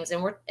 3 games.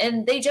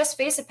 And they just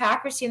face a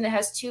Packers team that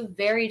has 2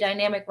 very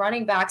dynamic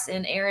running backs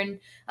in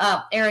Aaron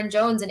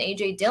Jones and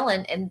A.J.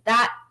 Dillon, and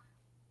that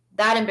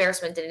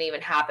embarrassment didn't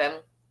even happen.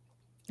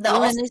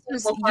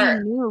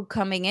 You knew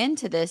coming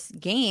into this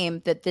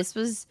game that this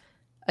was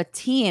a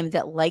team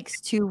that likes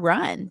to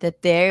run,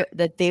 that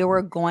they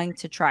were going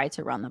to try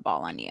to run the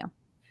ball on you.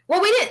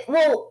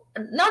 Well,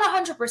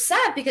 not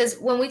 100%, because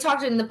when we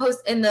talked in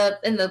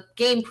the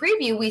game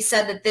preview, we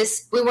said that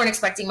we weren't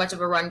expecting much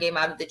of a run game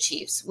out of the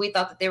Chiefs. We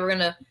thought that they were going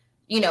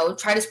to,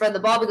 try to spread the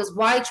ball, because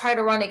why try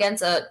to run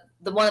against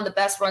one of the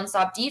best run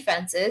stop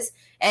defenses?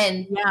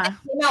 And they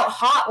came out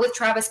hot with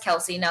Travis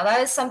Kelce. Now that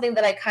is something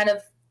that I kind of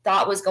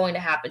thought was going to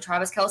happen.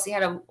 Travis Kelce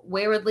had a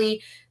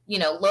waywardly,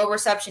 low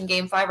reception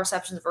game, 5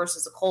 receptions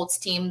versus a Colts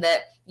team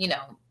that,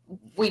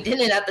 we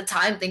didn't at the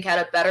time think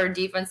had a better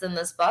defense than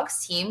this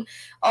Bucs team.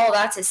 All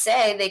that to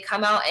say, they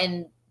come out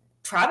and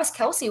Travis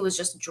Kelce was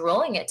just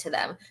drilling it to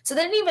them. So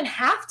they didn't even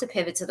have to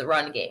pivot to the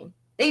run game.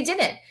 They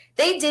didn't.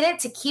 They did it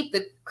to keep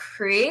the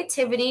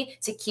creativity,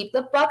 to keep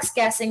the Bucs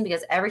guessing,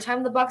 because every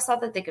time the Bucs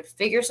thought that they could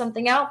figure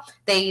something out,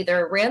 they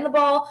either ran the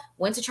ball,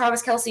 went to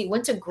Travis Kelce,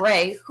 went to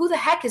Gray. Who the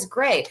heck is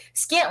Gray?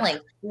 Scantling.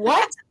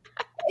 What?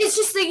 It's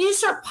just that you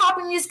start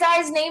popping these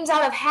guys' names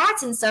out of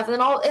hats and stuff,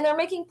 and they're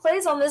making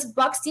plays on this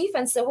Bucs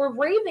defense that we're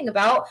raving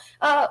about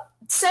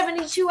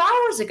 72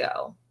 hours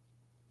ago.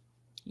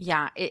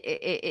 Yeah,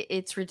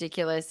 it's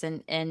ridiculous,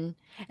 and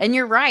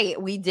you're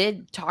right. We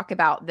did talk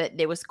about that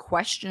it was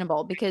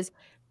questionable because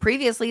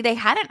previously they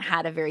hadn't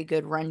had a very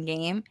good run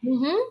game.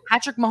 Mm-hmm.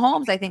 Patrick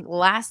Mahomes, I think,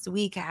 last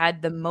week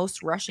had the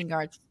most rushing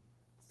yards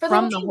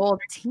from the whole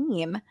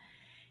team.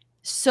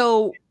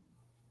 So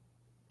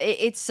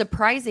it's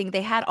surprising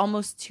they had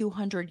almost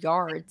 200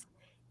 yards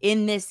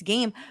in this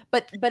game,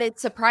 but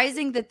it's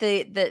surprising that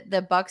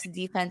the Bucks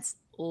defense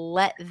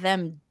let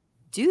them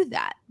do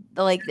that.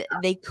 Like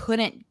they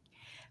couldn't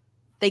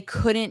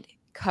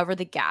cover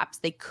the gaps.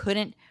 They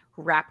couldn't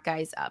wrap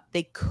guys up.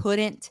 They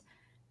couldn't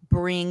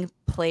bring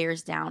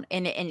players down.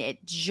 And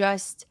it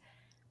just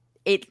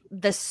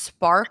the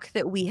spark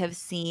that we have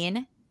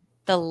seen,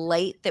 the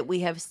light that we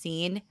have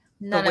seen,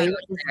 the way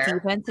that the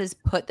defense has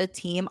put the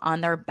team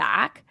on their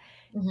back,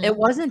 it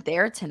wasn't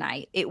there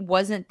tonight. It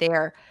wasn't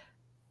there.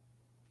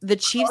 The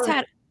Chiefs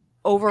had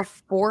over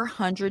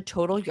 400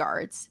 total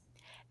yards.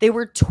 They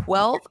were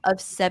 12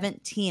 of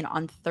 17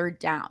 on third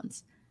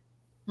downs.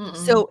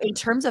 So in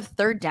terms of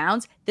third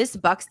downs, this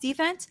Bucks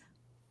defense,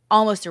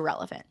 almost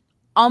irrelevant.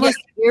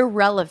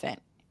 Irrelevant.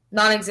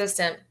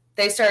 Non-existent.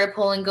 They started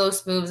pulling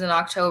ghost moves in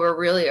October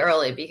really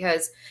early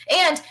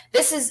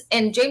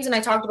and James and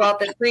I talked about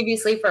this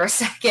previously for a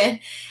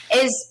second,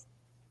 is,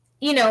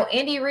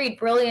 Andy Reid,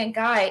 brilliant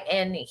guy,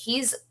 and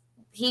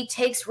he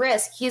takes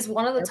risk. He's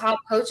one of the top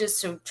coaches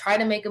to try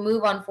to make a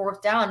move on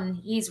fourth down, and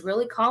he's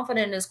really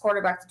confident in his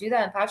quarterback to do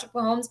that. And Patrick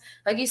Mahomes,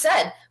 like you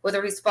said,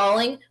 whether he's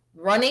falling,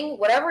 running,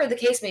 whatever the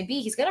case may be,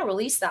 he's going to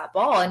release that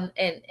ball,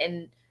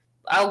 and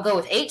I'll go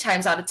with 8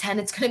 times out of 10,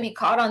 it's going to be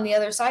caught on the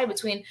other side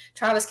between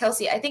Travis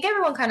Kelce. I think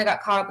everyone kind of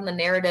got caught up in the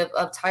narrative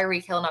of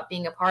Tyreek Hill not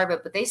being a part of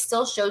it, but they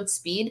still showed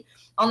speed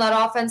on that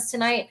offense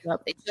tonight.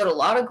 Yep. They showed a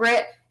lot of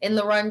grit in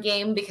the run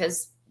game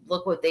because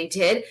look what they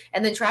did.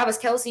 And then Travis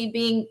Kelce,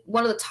 being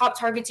one of the top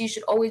targets you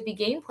should always be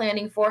game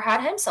planning for,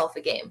 had himself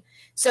a game.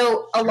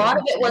 So a lot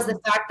of it was the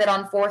fact that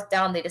on fourth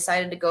down, they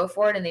decided to go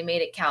for it and they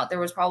made it count. There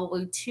was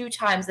probably 2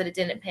 times that it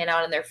didn't pan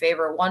out in their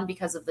favor. One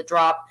because of the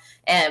drop,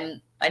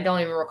 and I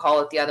don't even recall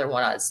what the other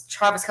one was.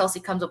 Travis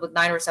Kelce comes up with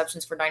 9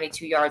 receptions for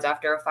 92 yards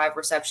after a 5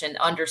 reception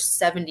under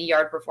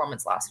 70-yard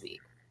performance last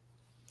week.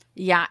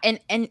 Yeah. And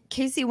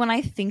Casey, when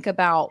I think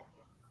about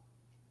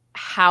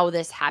how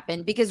this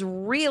happened, because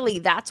really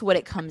that's what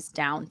it comes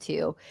down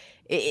to.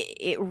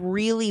 It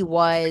really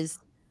was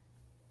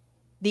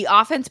the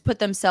offense put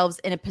themselves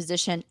in a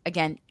position,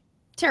 again,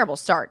 terrible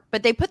start,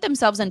 but they put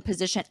themselves in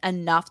position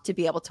enough to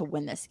be able to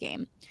win this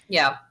game.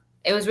 Yeah.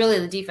 It was really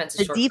the defense.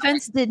 The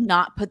defense did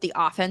not put the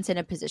offense in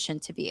a position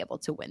to be able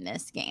to win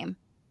this game.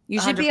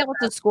 You should 100%. Be able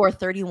to score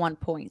 31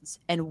 points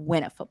and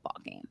win a football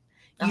game.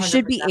 You 100%.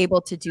 Should be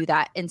able to do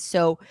that. And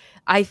so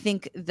I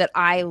think that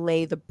I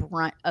lay the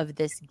brunt of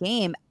this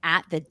game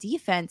at the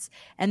defense.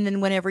 And then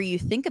whenever you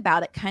think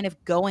about it, kind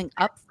of going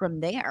up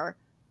from there,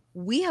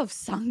 we have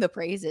sung the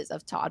praises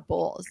of Todd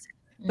Bowles.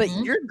 But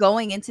you're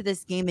going into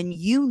this game and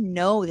you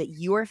know that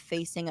you are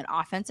facing an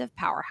offensive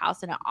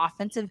powerhouse and an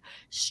offensive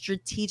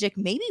strategic,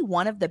 maybe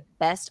one of the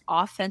best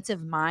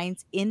offensive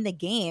minds in the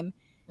game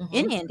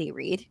in Andy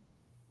Reid,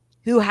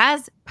 who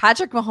has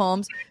Patrick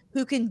Mahomes,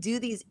 who can do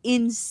these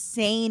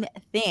insane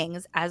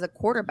things as a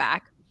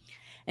quarterback.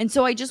 And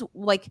so I just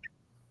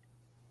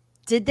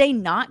did they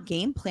not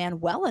game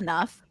plan well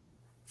enough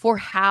for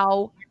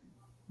how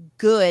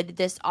good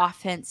this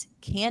offense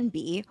can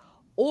be,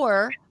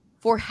 or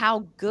for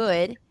how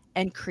good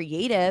and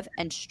creative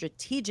and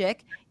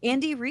strategic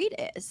Andy Reid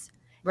is?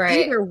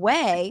 Right. Either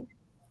way,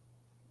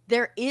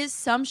 there is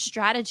some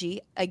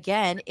strategy,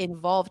 again,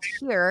 involved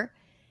here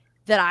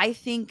that I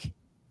think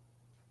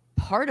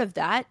part of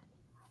that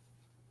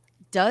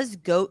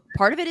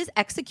part of it is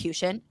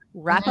execution,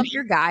 wrap up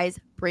your guys,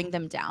 bring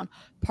them down.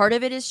 Part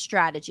of it is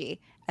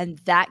strategy, and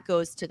that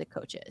goes to the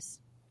coaches.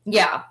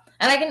 Yeah,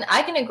 and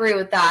I can agree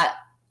with that.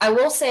 I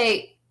will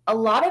say a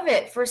lot of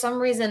it, for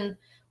some reason,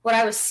 what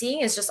I was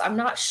seeing is just I'm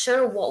not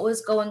sure what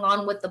was going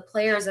on with the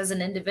players as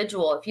an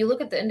individual. If you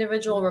look at the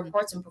individual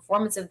reports and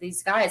performance of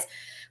these guys,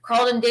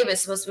 Carlton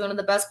Davis, supposed to be one of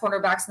the best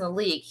cornerbacks in the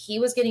league, he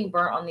was getting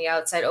burnt on the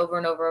outside over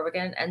and over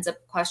again, ends up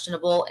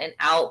questionable and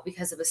out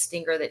because of a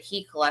stinger that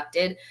he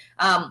collected.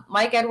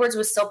 Mike Edwards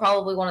was still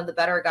probably one of the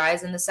better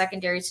guys in the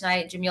secondary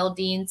tonight. Jamil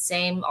Dean,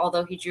 same,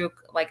 although he drew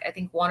I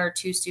think 1 or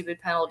 2 stupid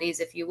penalties,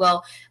 if you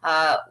will.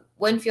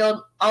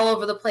 Winfield all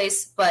over the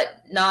place,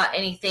 but not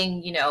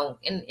anything,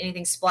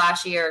 anything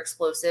splashy or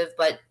explosive,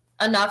 but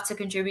enough to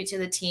contribute to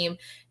the team.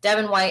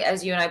 Devin White,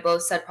 as you and I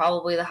both said,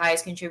 probably the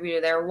highest contributor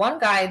there. One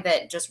guy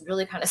that just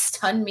really kind of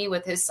stunned me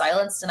with his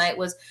silence tonight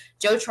was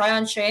Joe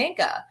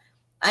Tryon-Shoyinka.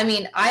 I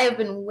mean, I have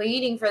been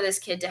waiting for this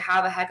kid to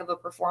have a heck of a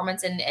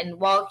performance, and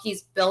while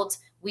he's built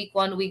week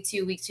 1, week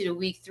 2, week 2 to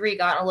week 3,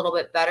 gotten a little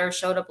bit better,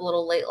 showed up a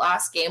little late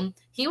last game,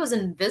 he was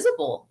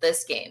invisible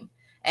this game.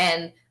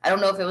 And I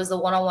don't know if it was the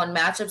one-on-one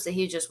matchups that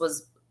he just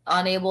was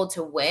unable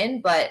to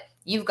win, but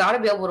you've got to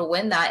be able to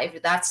win that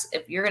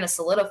if you're going to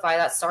solidify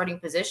that starting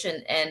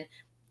position. And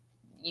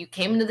you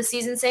came into the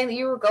season saying that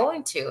you were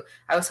going to.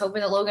 I was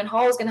hoping that Logan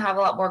Hall was going to have a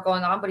lot more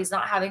going on, but he's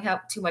not having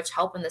too much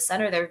help in the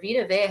center there.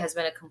 Vita Vea has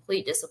been a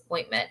complete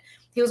disappointment.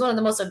 He was one of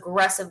the most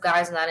aggressive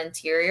guys in that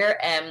interior,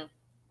 and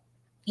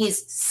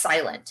he's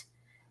silent.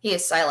 He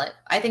is silent.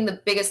 I think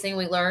the biggest thing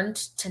we learned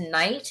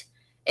tonight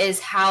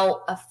is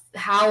how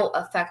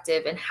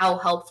effective and how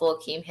helpful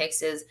Akeem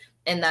Hicks is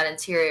in that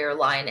interior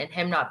line, and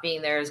him not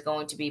being there is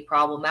going to be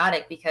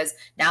problematic because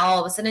now all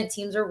of a sudden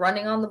teams are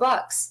running on the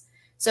Bucks.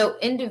 So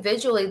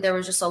individually, there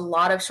was just a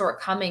lot of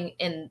shortcoming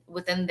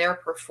within their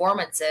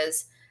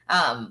performances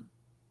that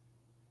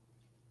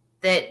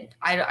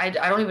I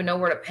don't even know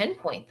where to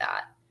pinpoint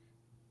that.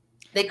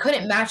 They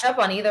couldn't match up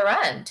on either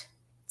end.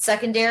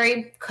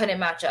 Secondary couldn't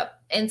match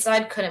up.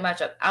 Inside couldn't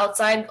match up.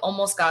 Outside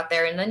almost got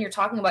there. And then you're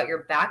talking about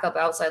your backup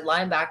outside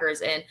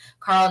linebackers and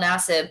Carl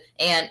Nassib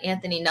and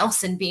Anthony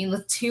Nelson being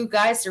the two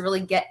guys to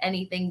really get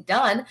anything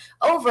done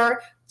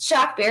over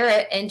Shaq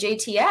Barrett and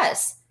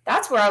JTS.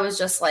 That's where I was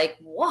just like,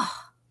 whoa,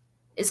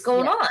 is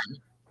going on?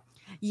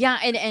 Yeah,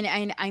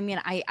 and I mean,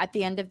 at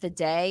the end of the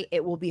day,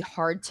 it will be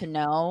hard to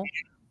know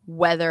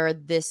whether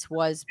this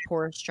was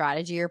poor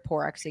strategy or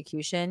poor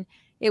execution.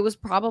 It was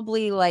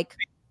probably like,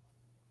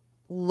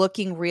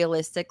 looking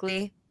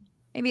realistically,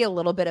 maybe a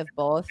little bit of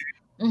both.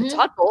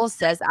 Todd Bowles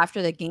says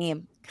after the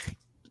game,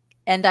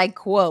 and I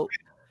quote,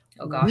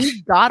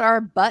 "We got our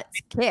butts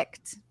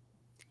kicked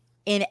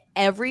in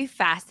every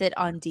facet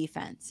on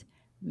defense.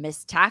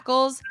 Missed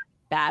tackles,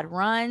 bad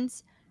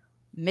runs,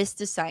 missed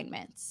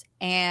assignments."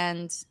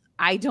 And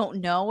I don't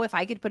know if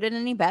I could put it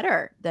any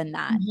better than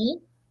that.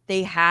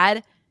 They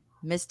had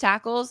missed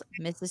tackles,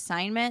 missed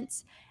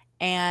assignments,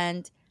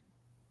 and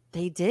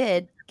they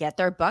did get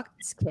their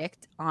butts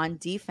kicked on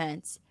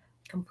defense.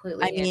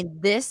 Completely. I mean,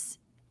 this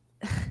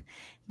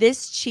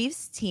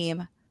Chiefs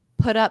team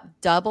put up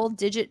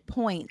double-digit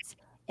points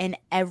in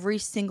every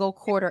single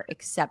quarter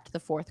except the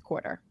fourth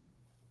quarter.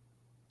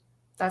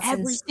 That's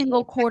every insane.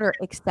 single quarter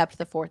except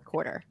the fourth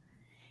quarter.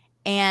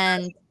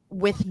 And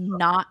with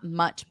not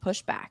much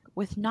pushback.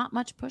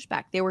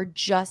 They were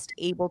just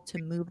able to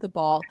move the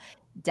ball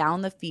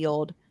down the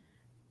field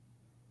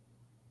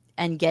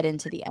and get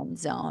into the end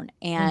zone.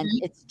 And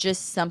it's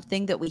just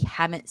something that we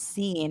haven't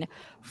seen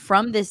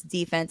from this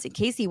defense. And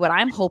Casey, what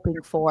I'm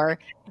hoping for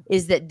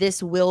is that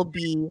this will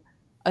be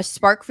a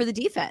spark for the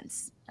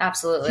defense.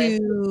 Absolutely.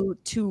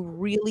 To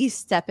really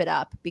step it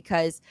up,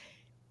 because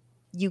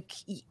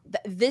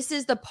this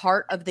is the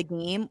part of the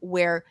game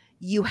where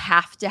you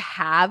have to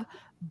have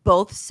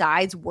both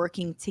sides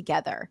working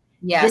together.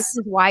 Yes. This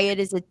is why it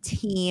is a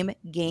team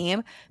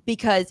game,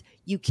 because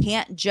you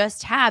can't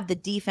just have the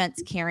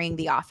defense carrying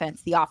the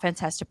offense. The offense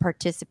has to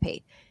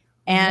participate.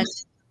 And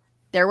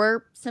there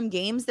were some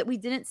games that we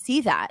didn't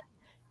see that.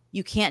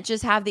 You can't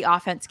just have the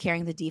offense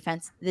carrying the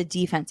defense. The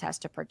defense has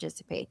to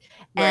participate.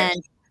 Right.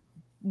 And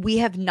we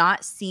have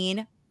not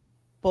seen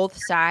both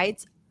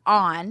sides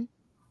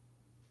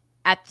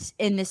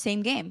in the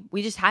same game.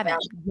 We just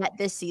haven't yet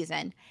this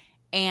season.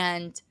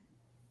 And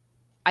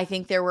I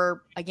think there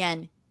were,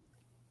 again,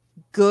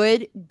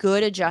 good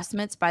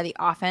adjustments by the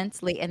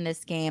offense late in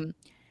this game.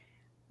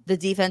 The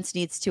defense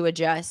needs to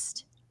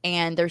adjust,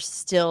 and there's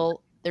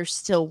still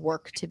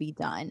work to be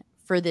done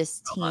for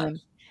this team.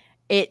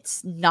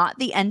 It's not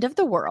the end of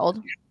the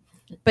world,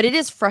 but it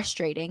is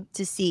frustrating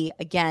to see,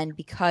 again,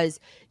 because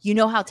you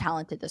know how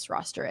talented this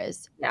roster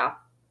is. Yeah.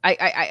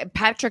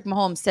 Patrick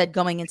Mahomes said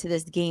going into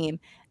this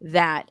game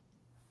that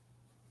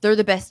they're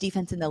the best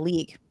defense in the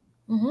league.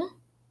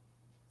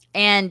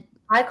 And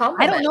I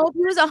don't know if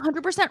he was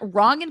 100%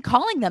 wrong in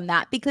calling them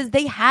that, because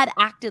they had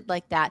acted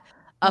like that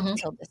up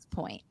until this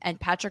point, and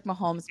Patrick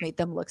Mahomes made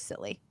them look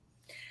silly.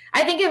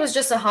 I think it was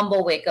just a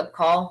humble wake-up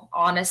call,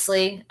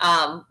 honestly.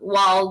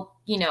 While,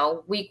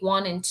 week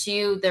 1 and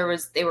 2,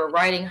 they were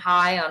riding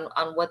high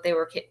on what they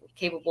were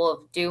capable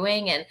of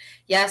doing. And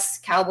yes,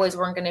 Cowboys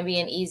weren't going to be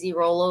an easy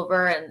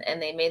rollover,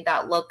 and they made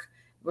that look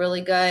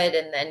really good.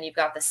 And then you've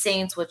got the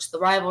Saints, which the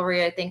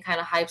rivalry, I think, kind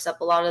of hypes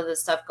up a lot of the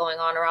stuff going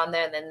on around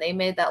there. And then they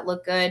made that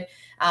look good.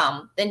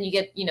 Then you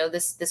get,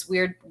 this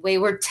weird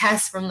wayward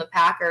test from the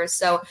Packers.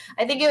 So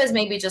I think it was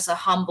maybe just a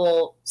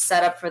humble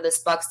setup for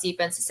this Bucs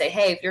defense to say,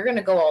 hey, if you're going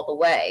to go all the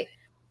way,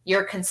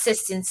 your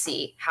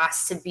consistency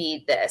has to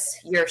be this.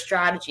 Your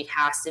strategy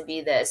has to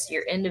be this.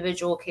 Your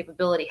individual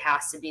capability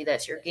has to be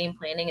this. Your game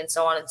planning, and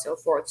so on and so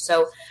forth.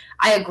 So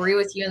I agree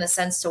with you in the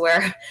sense to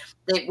where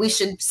that we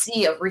should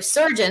see a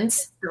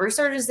resurgence, the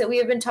resurgence that we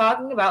have been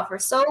talking about for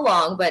so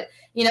long. But,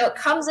 it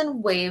comes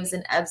in waves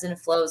and ebbs and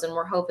flows, and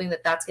we're hoping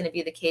that that's going to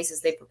be the case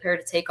as they prepare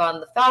to take on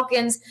the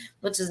Falcons,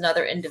 which is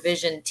another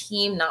in-division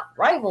team, not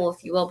rival,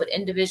 if you will, but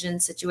in-division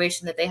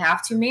situation that they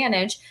have to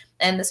manage.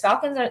 And the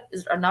Falcons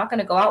are not going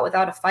to go out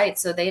without a fight,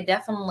 so they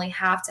definitely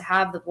have to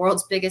have the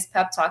world's biggest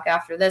pep talk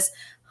after this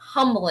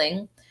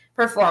humbling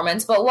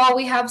performance. But while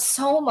we have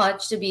so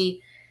much to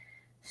be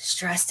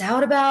stressed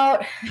out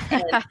about,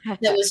 and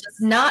it was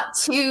just not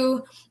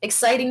too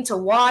exciting to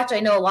watch. I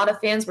know a lot of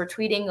fans were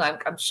tweeting,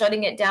 I'm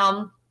shutting it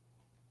down.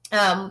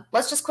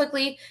 Let's just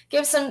quickly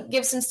give some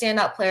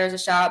standout players a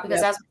shout out,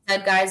 because as we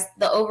said, guys,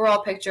 the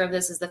overall picture of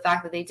this is the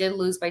fact that they did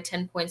lose by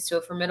 10 points to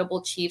a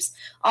formidable Chiefs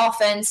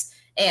offense.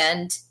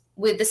 And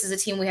this is a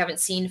team we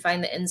haven't seen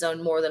find the end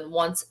zone more than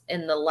once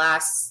in the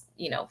last,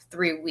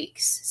 3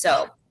 weeks.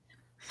 So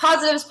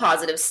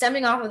positives.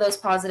 Stemming off of those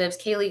positives,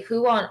 Kaylee,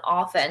 who on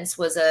offense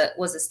was a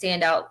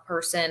standout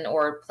person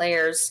or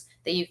players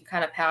that you can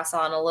kind of pass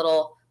on a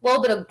little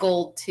bit of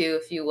gold to,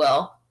 if you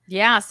will?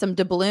 Yeah, some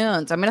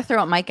doubloons. I'm going to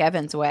throw out Mike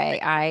Evans' way.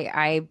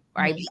 I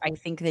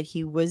think that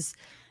he was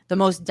the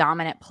most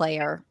dominant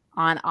player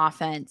on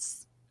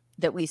offense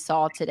that we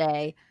saw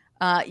today.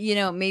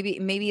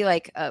 Maybe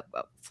like a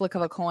flick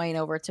of a coin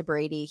over to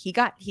Brady. He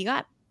got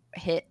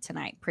hit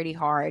tonight pretty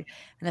hard,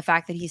 and the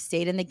fact that he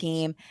stayed in the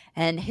game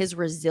and his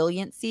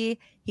resiliency,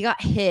 he got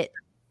hit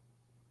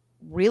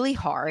really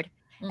hard,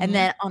 and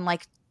then on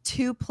like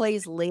 2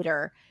 plays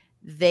later,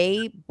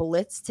 they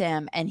blitzed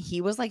him and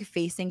he was like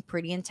facing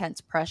pretty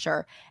intense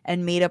pressure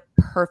and made a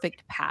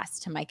perfect pass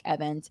to Mike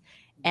Evans.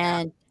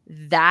 And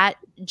that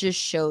just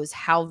shows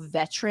how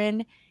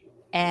veteran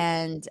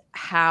and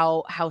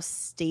how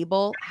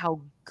stable,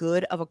 how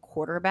good of a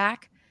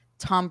quarterback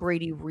Tom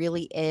Brady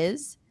really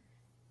is.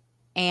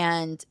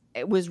 And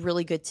it was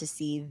really good to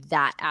see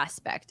that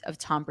aspect of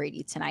Tom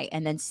Brady tonight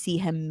and then see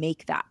him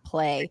make that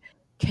play,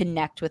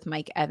 connect with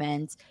Mike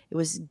Evans. It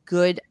was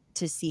good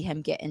to see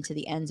him get into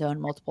the end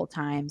zone multiple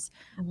times.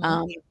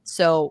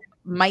 So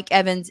Mike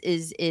Evans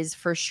is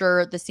for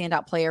sure the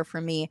standout player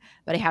for me,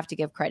 but I have to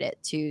give credit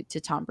to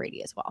Tom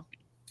Brady as well.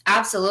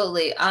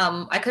 Absolutely.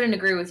 I couldn't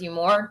agree with you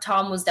more.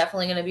 Tom was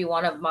definitely going to be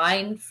one of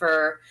mine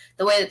for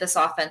the way that this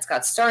offense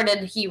got started.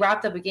 He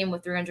wrapped up a game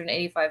with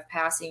 385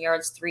 passing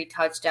yards, 3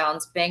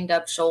 touchdowns, banged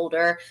up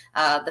shoulder.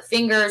 The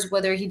fingers,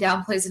 whether he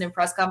downplays it in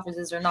press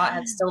conferences or not,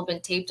 have still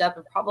been taped up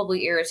and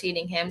probably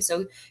irritating him.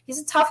 So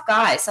he's a tough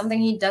guy,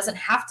 something he doesn't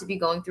have to be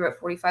going through at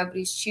 45, but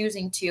he's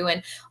choosing to.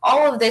 And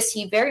all of this,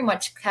 he very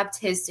much kept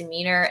his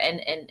demeanor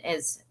and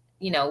is,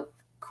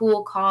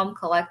 cool, calm,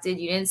 collected.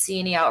 You didn't see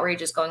any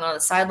outrages going on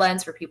the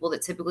sidelines for people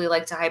that typically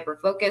like to hyper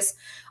focus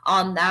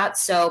on that.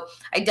 So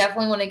I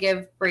definitely want to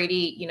give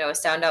Brady, a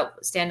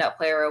standout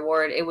player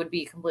award. It would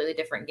be a completely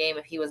different game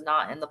if he was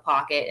not in the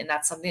pocket. And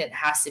that's something that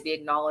has to be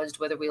acknowledged,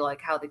 whether we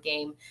like how the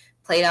game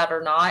played out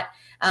or not.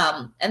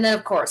 And then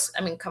of course,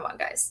 come on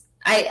guys,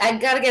 I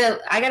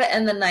gotta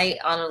end the night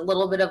on a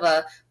little bit of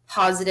a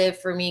positive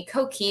for me.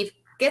 O'Keefe,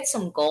 get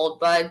some gold,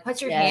 bud.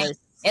 Put your hand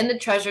in the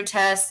treasure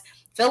chest.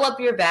 Fill up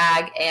your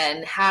bag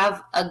and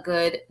have a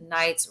good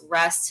night's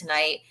rest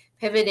tonight,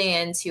 pivoting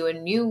into a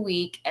new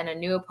week and a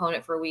new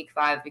opponent for week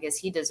 5 because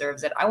he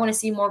deserves it. I want to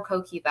see more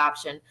O'Keefe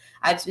action.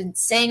 I've been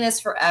saying this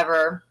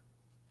forever.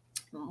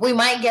 We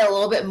might get a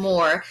little bit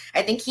more.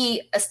 I think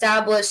he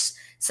established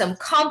some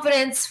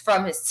confidence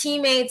from his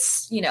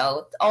teammates,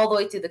 all the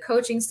way through the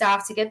coaching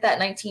staff to get that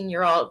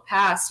 19-year-old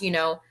pass.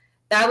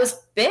 That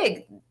was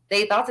big.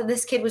 They thought that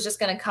this kid was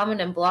just going to come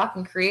in and block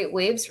and create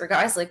waves for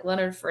guys like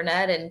Leonard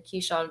Fournette and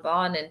Keyshawn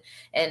Vaughn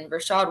and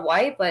Rachaad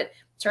White, but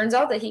turns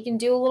out that he can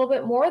do a little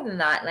bit more than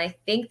that. And I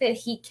think that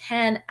he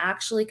can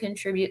actually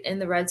contribute in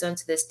the red zone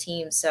to this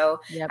team.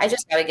 So I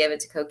just got to give it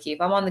to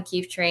O'Keefe. I'm on the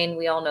Keefe train.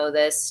 We all know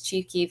this.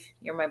 Chief Keefe,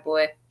 you're my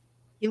boy.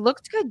 He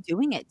looked good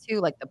doing it too,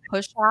 like the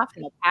push off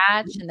and the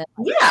catch, and it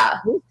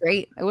was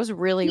great. It was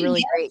really,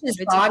 really great. His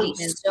body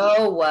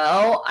so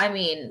well.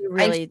 He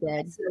really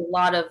did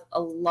a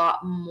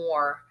lot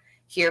more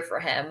here for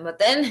him. But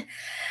then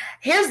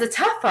here's the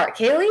tough part,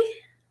 Kaylee.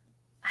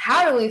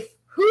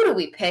 Who do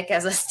we pick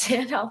as a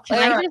standout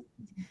player?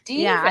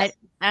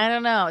 I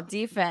don't know.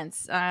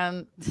 Defense.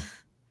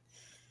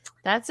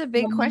 That's a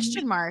big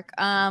question mark.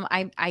 I'm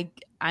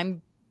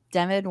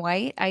Devin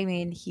White. I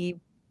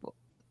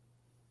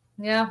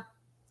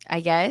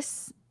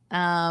guess.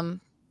 I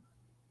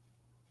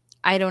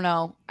don't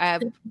know. I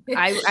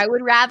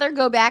would rather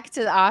go back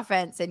to the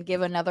offense and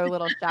give another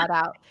little shout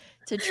out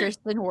to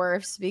Tristan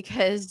Wirfs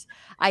because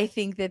I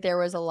think that there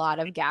was a lot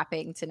of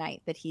gapping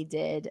tonight that he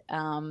did.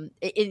 And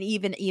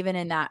even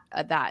in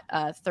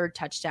that third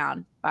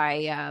touchdown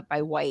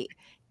by White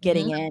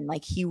getting in,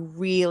 like he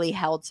really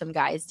held some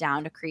guys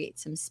down to create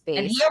some space.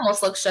 And he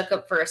almost looked shook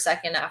up for a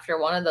second after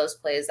one of those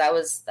plays. That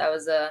was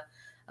a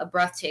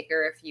breath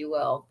taker, if you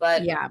will.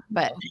 But yeah,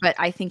 but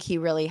I think he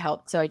really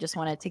helped. So I just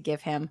wanted to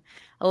give him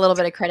a little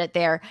bit of credit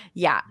there.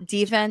 Yeah.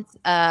 Defense,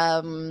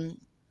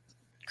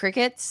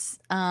 crickets.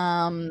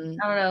 I don't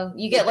know.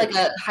 You get like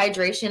a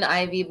hydration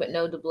IV, but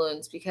no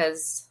doubloons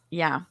because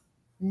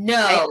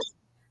no,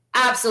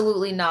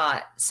 absolutely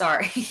not.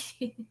 Sorry.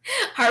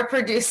 Our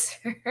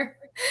producer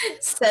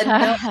said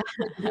no.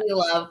 We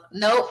love.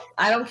 Nope.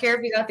 I don't care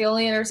if you got the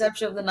only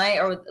interception of the night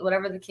or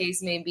whatever the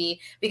case may be,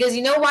 because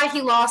you know why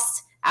he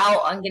lost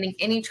out on getting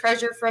any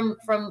treasure from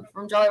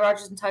Jolly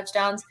Rogers and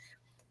touchdowns.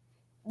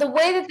 The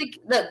way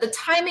that the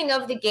timing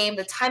of the game,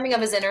 the timing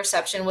of his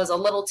interception was a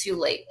little too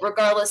late,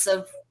 regardless.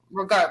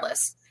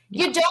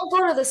 You don't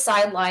go to the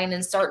sideline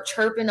and start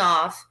chirping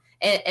off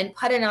and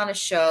putting on a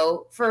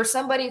show for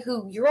somebody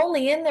who you're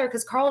only in there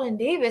because Carlton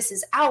Davis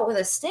is out with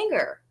a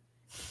stinger.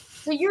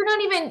 So you're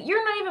not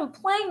even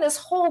playing this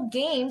whole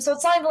game. So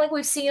it's not even like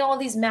we've seen all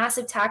these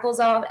massive tackles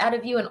out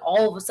of you and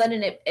all of a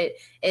sudden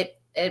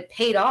it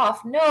paid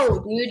off. No,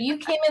 dude, you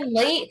came in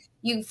late.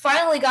 You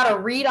finally got a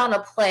read on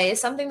a play,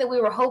 something that we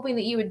were hoping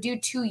that you would do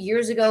 2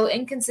 years ago,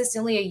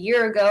 inconsistently a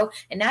year ago,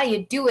 and now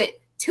you do it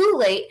too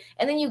late,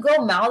 and then you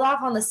go mouth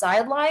off on the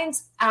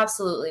sidelines?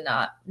 Absolutely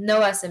not.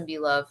 No SMB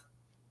love.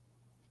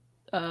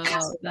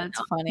 Oh,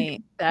 that's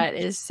funny. That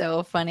is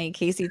so funny.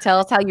 Casey, tell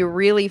us how you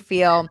really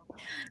feel.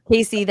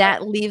 Casey,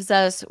 that leaves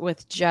us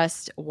with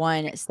just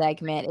one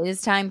segment. It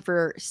is time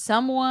for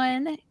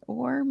someone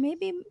or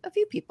maybe a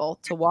few people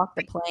to walk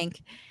the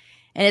plank.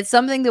 And it's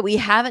something that we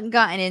haven't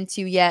gotten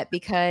into yet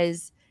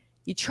because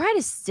you try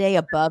to stay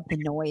above the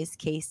noise,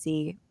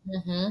 Casey.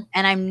 Mm-hmm.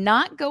 And I'm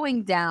not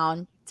going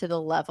down to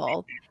the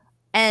level.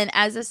 And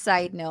as a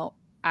side note,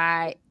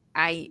 I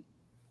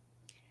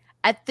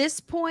at this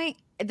point,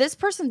 this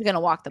person's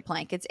gonna walk the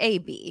plank. It's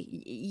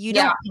AB. You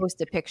don't post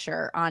a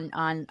picture on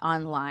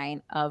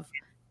online of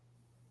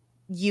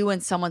you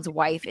and someone's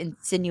wife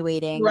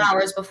insinuating 2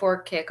 hours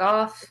before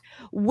kickoff.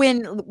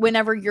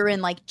 Whenever you're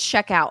in like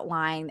checkout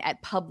line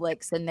at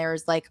Publix and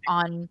there's like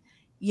on,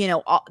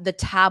 all the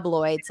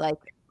tabloids, like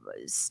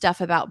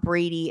stuff about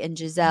Brady and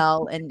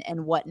Giselle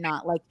and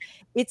whatnot. Like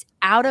it's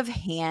out of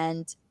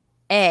hand.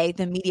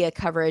 The media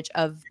coverage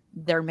of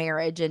their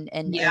marriage and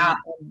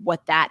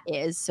what that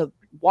is. So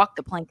walk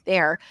the plank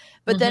there.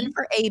 But then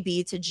for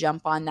AB to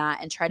jump on that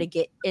and try to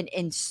get and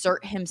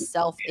insert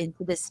himself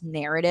into this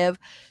narrative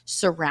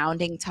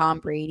surrounding Tom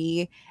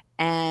Brady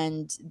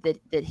and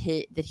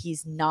that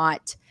he's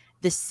not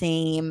the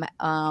same.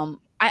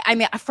 I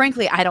mean,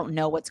 frankly, I don't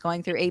know what's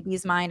going through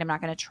AB's mind. I'm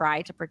not going to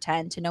try to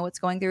pretend to know what's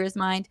going through his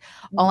mind.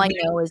 All I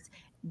know is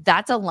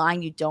that's a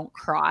line you don't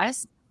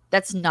cross.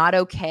 That's not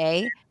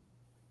okay.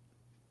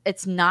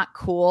 It's not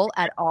cool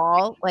at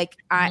all. Like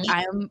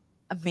I'm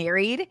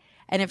married,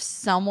 and if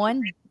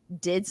someone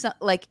did something,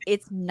 like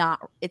it's not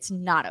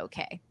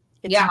okay.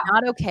 It's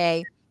not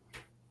okay.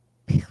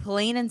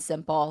 Plain and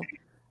simple.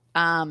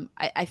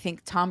 I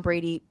think Tom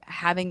Brady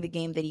having the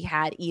game that he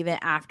had even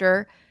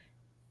after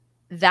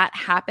that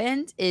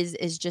happened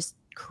is just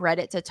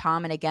credit to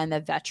Tom, and again the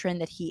veteran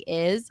that he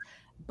is.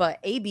 But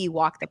AB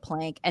walked the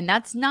plank, and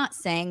that's not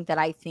saying that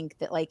I think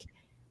that like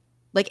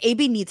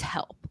AB needs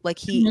help. Like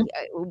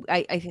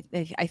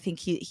I think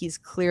he's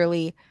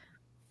clearly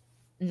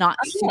not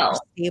super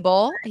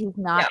stable. He's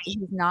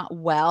not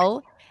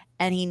well,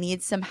 and he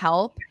needs some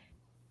help.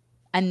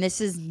 And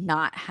this is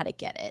not how to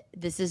get it.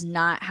 This is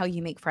not how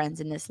you make friends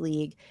in this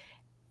league.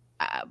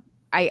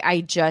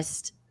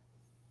 It's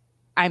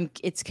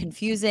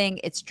confusing.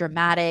 It's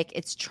dramatic.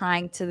 It's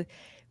trying to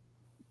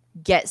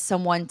get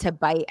someone to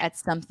bite at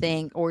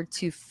something or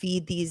to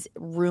feed these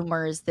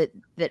rumors that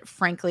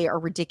frankly are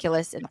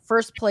ridiculous in the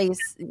first place.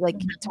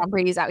 Like Tom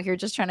Brady's out here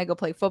just trying to go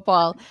play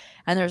football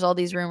and there's all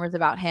these rumors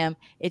about him.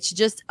 It's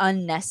just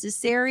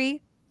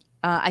unnecessary.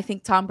 I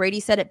think Tom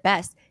Brady said it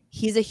best.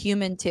 He's a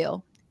human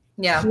too.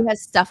 Yeah. He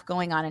has stuff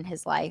going on in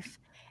his life.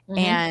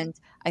 And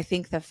I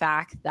think the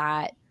fact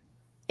that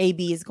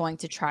AB is going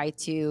to try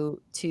to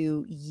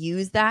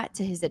use that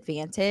to his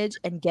advantage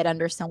and get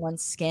under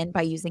someone's skin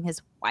by using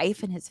his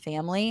wife and his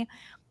family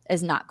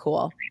is not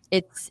cool.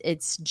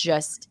 It's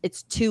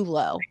too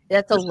low.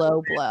 That's a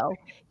low blow.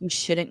 You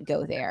shouldn't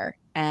go there.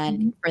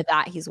 And for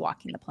that, he's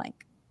walking the plank.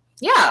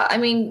 Yeah, I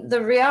mean,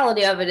 the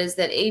reality of it is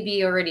that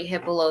AB already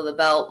hit below the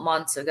belt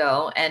months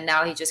ago, and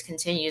now he just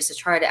continues to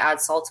try to add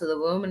salt to the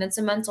wound, and it's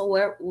a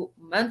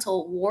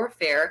mental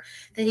warfare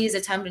that he's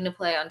attempting to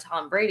play on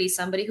Tom Brady,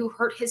 somebody who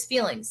hurt his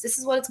feelings. This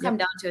is what it's come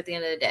down to at the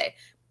end of the day.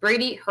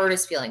 Brady hurt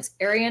his feelings.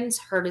 Arians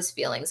hurt his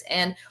feelings.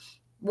 And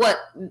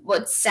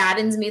what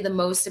saddens me the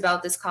most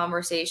about this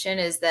conversation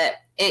is that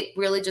it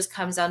really just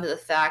comes down to the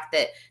fact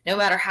that no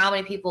matter how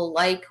many people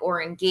like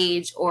or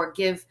engage or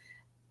give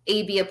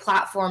AB a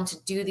platform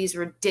to do these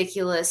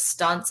ridiculous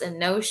stunts and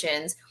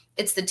notions,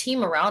 it's the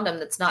team around him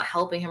that's not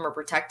helping him or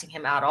protecting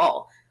him at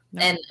all.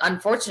 No. And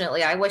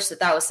unfortunately, I wish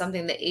that was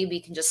something that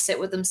AB can just sit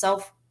with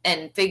himself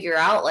and figure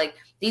out. Like,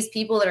 these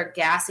people that are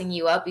gassing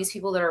you up, these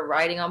people that are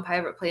riding on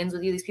private planes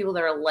with you, these people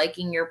that are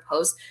liking your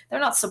posts, they're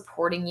not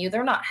supporting you.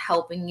 They're not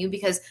helping you,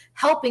 because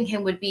helping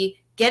him would be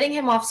getting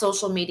him off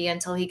social media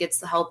until he gets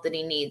the help that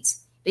he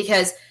needs.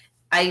 Because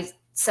I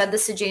said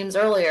this to James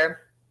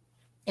earlier,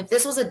 if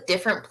this was a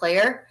different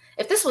player,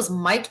 if this was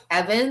Mike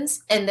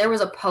Evans and there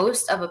was a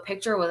post of a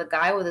picture with a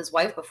guy with his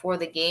wife before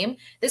the game,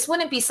 this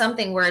wouldn't be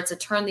something where it's a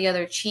turn the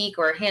other cheek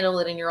or handle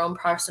it in your own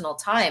personal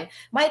time.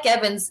 Mike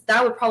Evans,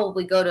 that would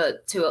probably go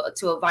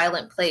to a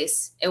violent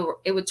place.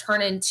 It would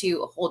turn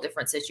into a whole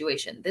different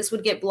situation. This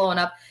would get blown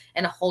up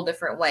in a whole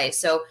different way.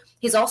 So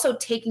he's also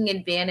taking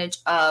advantage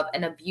of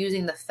and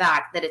abusing the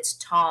fact that it's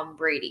Tom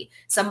Brady,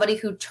 somebody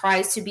who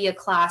tries to be a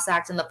class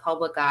act in the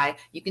public eye.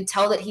 You can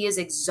tell that he is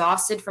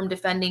exhausted from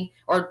defending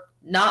or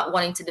not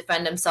wanting to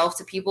defend himself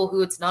to people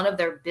who it's none of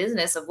their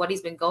business of what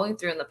he's been going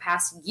through in the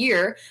past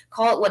year.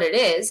 Call it what it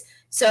is.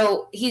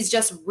 So he's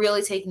just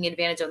really taking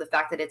advantage of the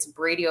fact that it's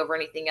Brady over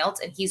anything else.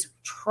 And he's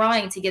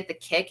trying to get the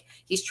kick.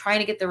 He's trying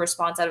to get the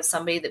response out of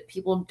somebody that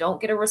people don't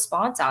get a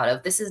response out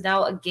of. This is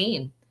now a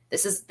game.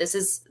 This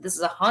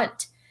is a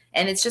hunt.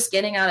 And it's just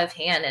getting out of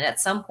hand. And at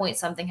some point,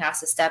 something has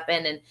to step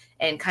in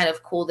and kind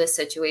of cool this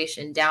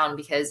situation down,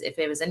 because if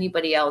it was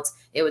anybody else,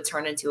 it would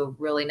turn into a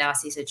really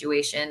nasty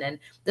situation. And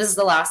this is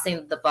the last thing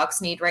that the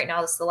Bucs need right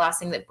now. This is the last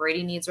thing that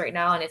Brady needs right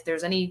now. And if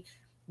there's any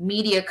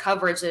media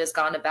coverage that has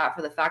gone to bat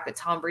for the fact that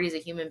Tom Brady is a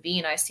human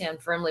being. I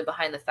stand firmly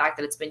behind the fact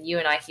that it's been you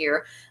and I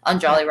here on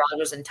Jolly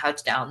Rogers and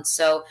Touchdowns.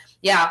 So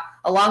yeah,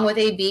 along with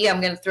AB, I'm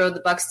going to throw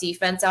the Bucs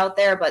defense out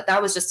there, but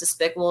that was just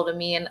despicable to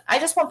me. And I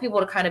just want people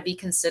to kind of be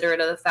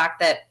considerate of the fact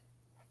that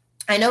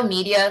I know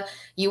media,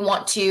 you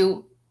want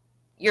to,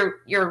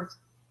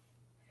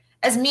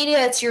 as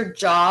media, it's your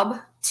job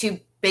to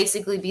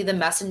basically be the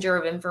messenger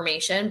of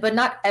information, but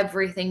not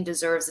everything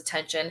deserves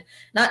attention.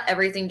 Not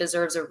everything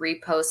deserves a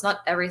repost.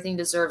 Not everything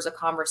deserves a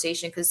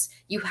conversation, because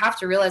you have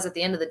to realize at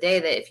the end of the day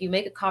that if you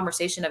make a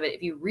conversation of it,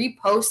 if you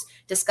repost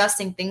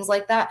disgusting things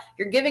like that,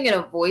 you're giving it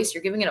a voice,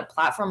 you're giving it a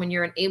platform, and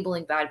you're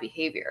enabling bad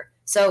behavior.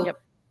 So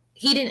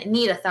he didn't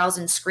need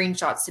 1,000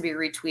 screenshots to be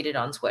retweeted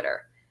on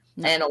Twitter.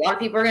 And a lot of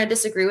people are going to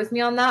disagree with me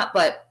on that,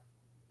 but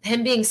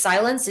him being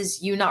silenced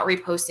is you not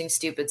reposting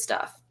stupid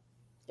stuff.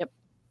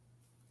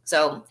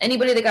 So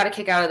anybody that got a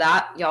kick out of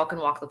that, y'all can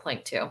walk the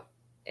plank too.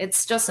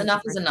 It's just 100%.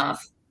 Enough is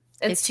enough.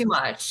 It's too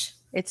much.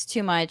 It's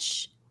too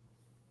much.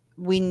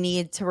 We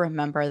need to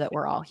remember that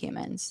we're all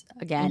humans.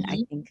 Again,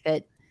 I think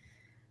that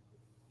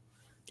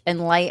in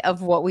light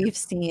of what we've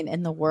seen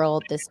in the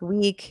world this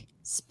week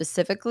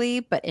specifically,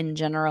 but in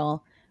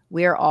general,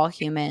 we're all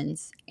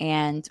humans,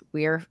 and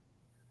we're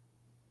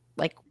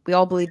like, we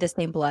all bleed the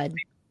same blood,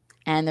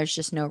 and there's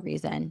just no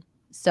reason.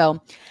 So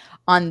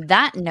on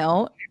that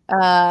note,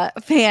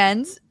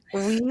 fans,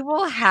 we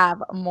will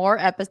have more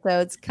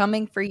episodes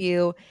coming for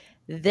you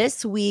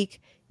this week.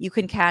 You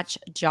can catch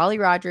Jolly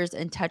Rogers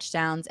and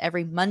Touchdowns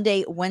every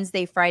Monday,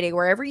 Wednesday, Friday,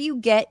 wherever you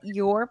get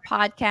your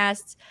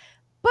podcasts.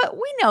 But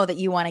we know that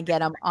you want to get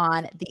them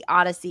on the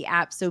Odyssey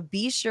app, so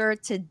be sure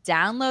to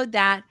download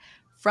that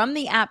from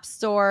the App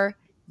Store.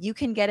 You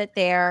can get it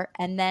there,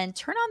 and then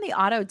turn on the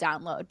auto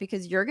download,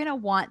 because you're going to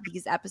want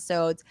these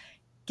episodes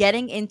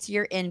getting into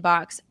your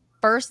inbox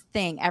first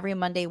thing every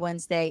Monday,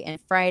 Wednesday, and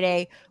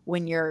Friday,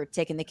 when you're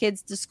taking the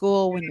kids to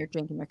school, when you're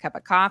drinking your cup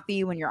of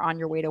coffee, when you're on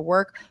your way to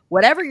work,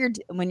 when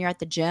you're at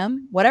the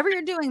gym, whatever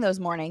you're doing those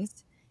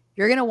mornings,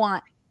 you're going to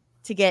want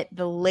to get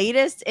the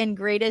latest and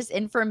greatest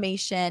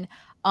information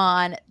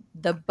on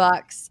the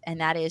Bucs, and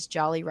that is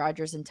Jolly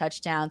Rogers and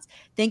Touchdowns.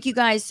 Thank you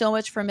guys so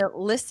much for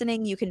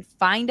listening. You can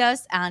find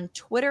us on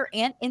Twitter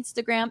and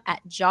Instagram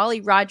at Jolly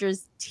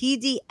Rogers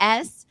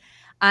TDS.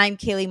 I'm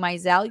Kaylee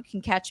Mizell. You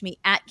can catch me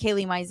at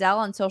Kaylee Mizell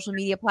on social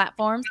media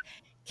platforms.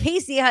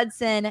 Casey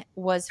Hudson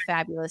was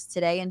fabulous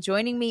today, and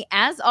joining me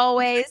as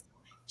always,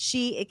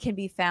 it can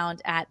be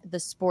found at The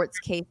Sports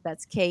Case.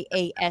 That's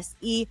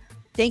KASE.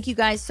 Thank you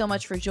guys so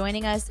much for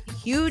joining us.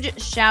 Huge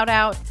shout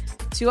out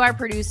to our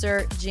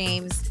producer,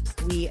 James.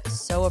 We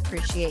so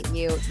appreciate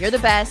you. You're the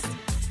best.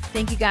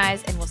 Thank you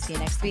guys, and we'll see you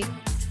next week.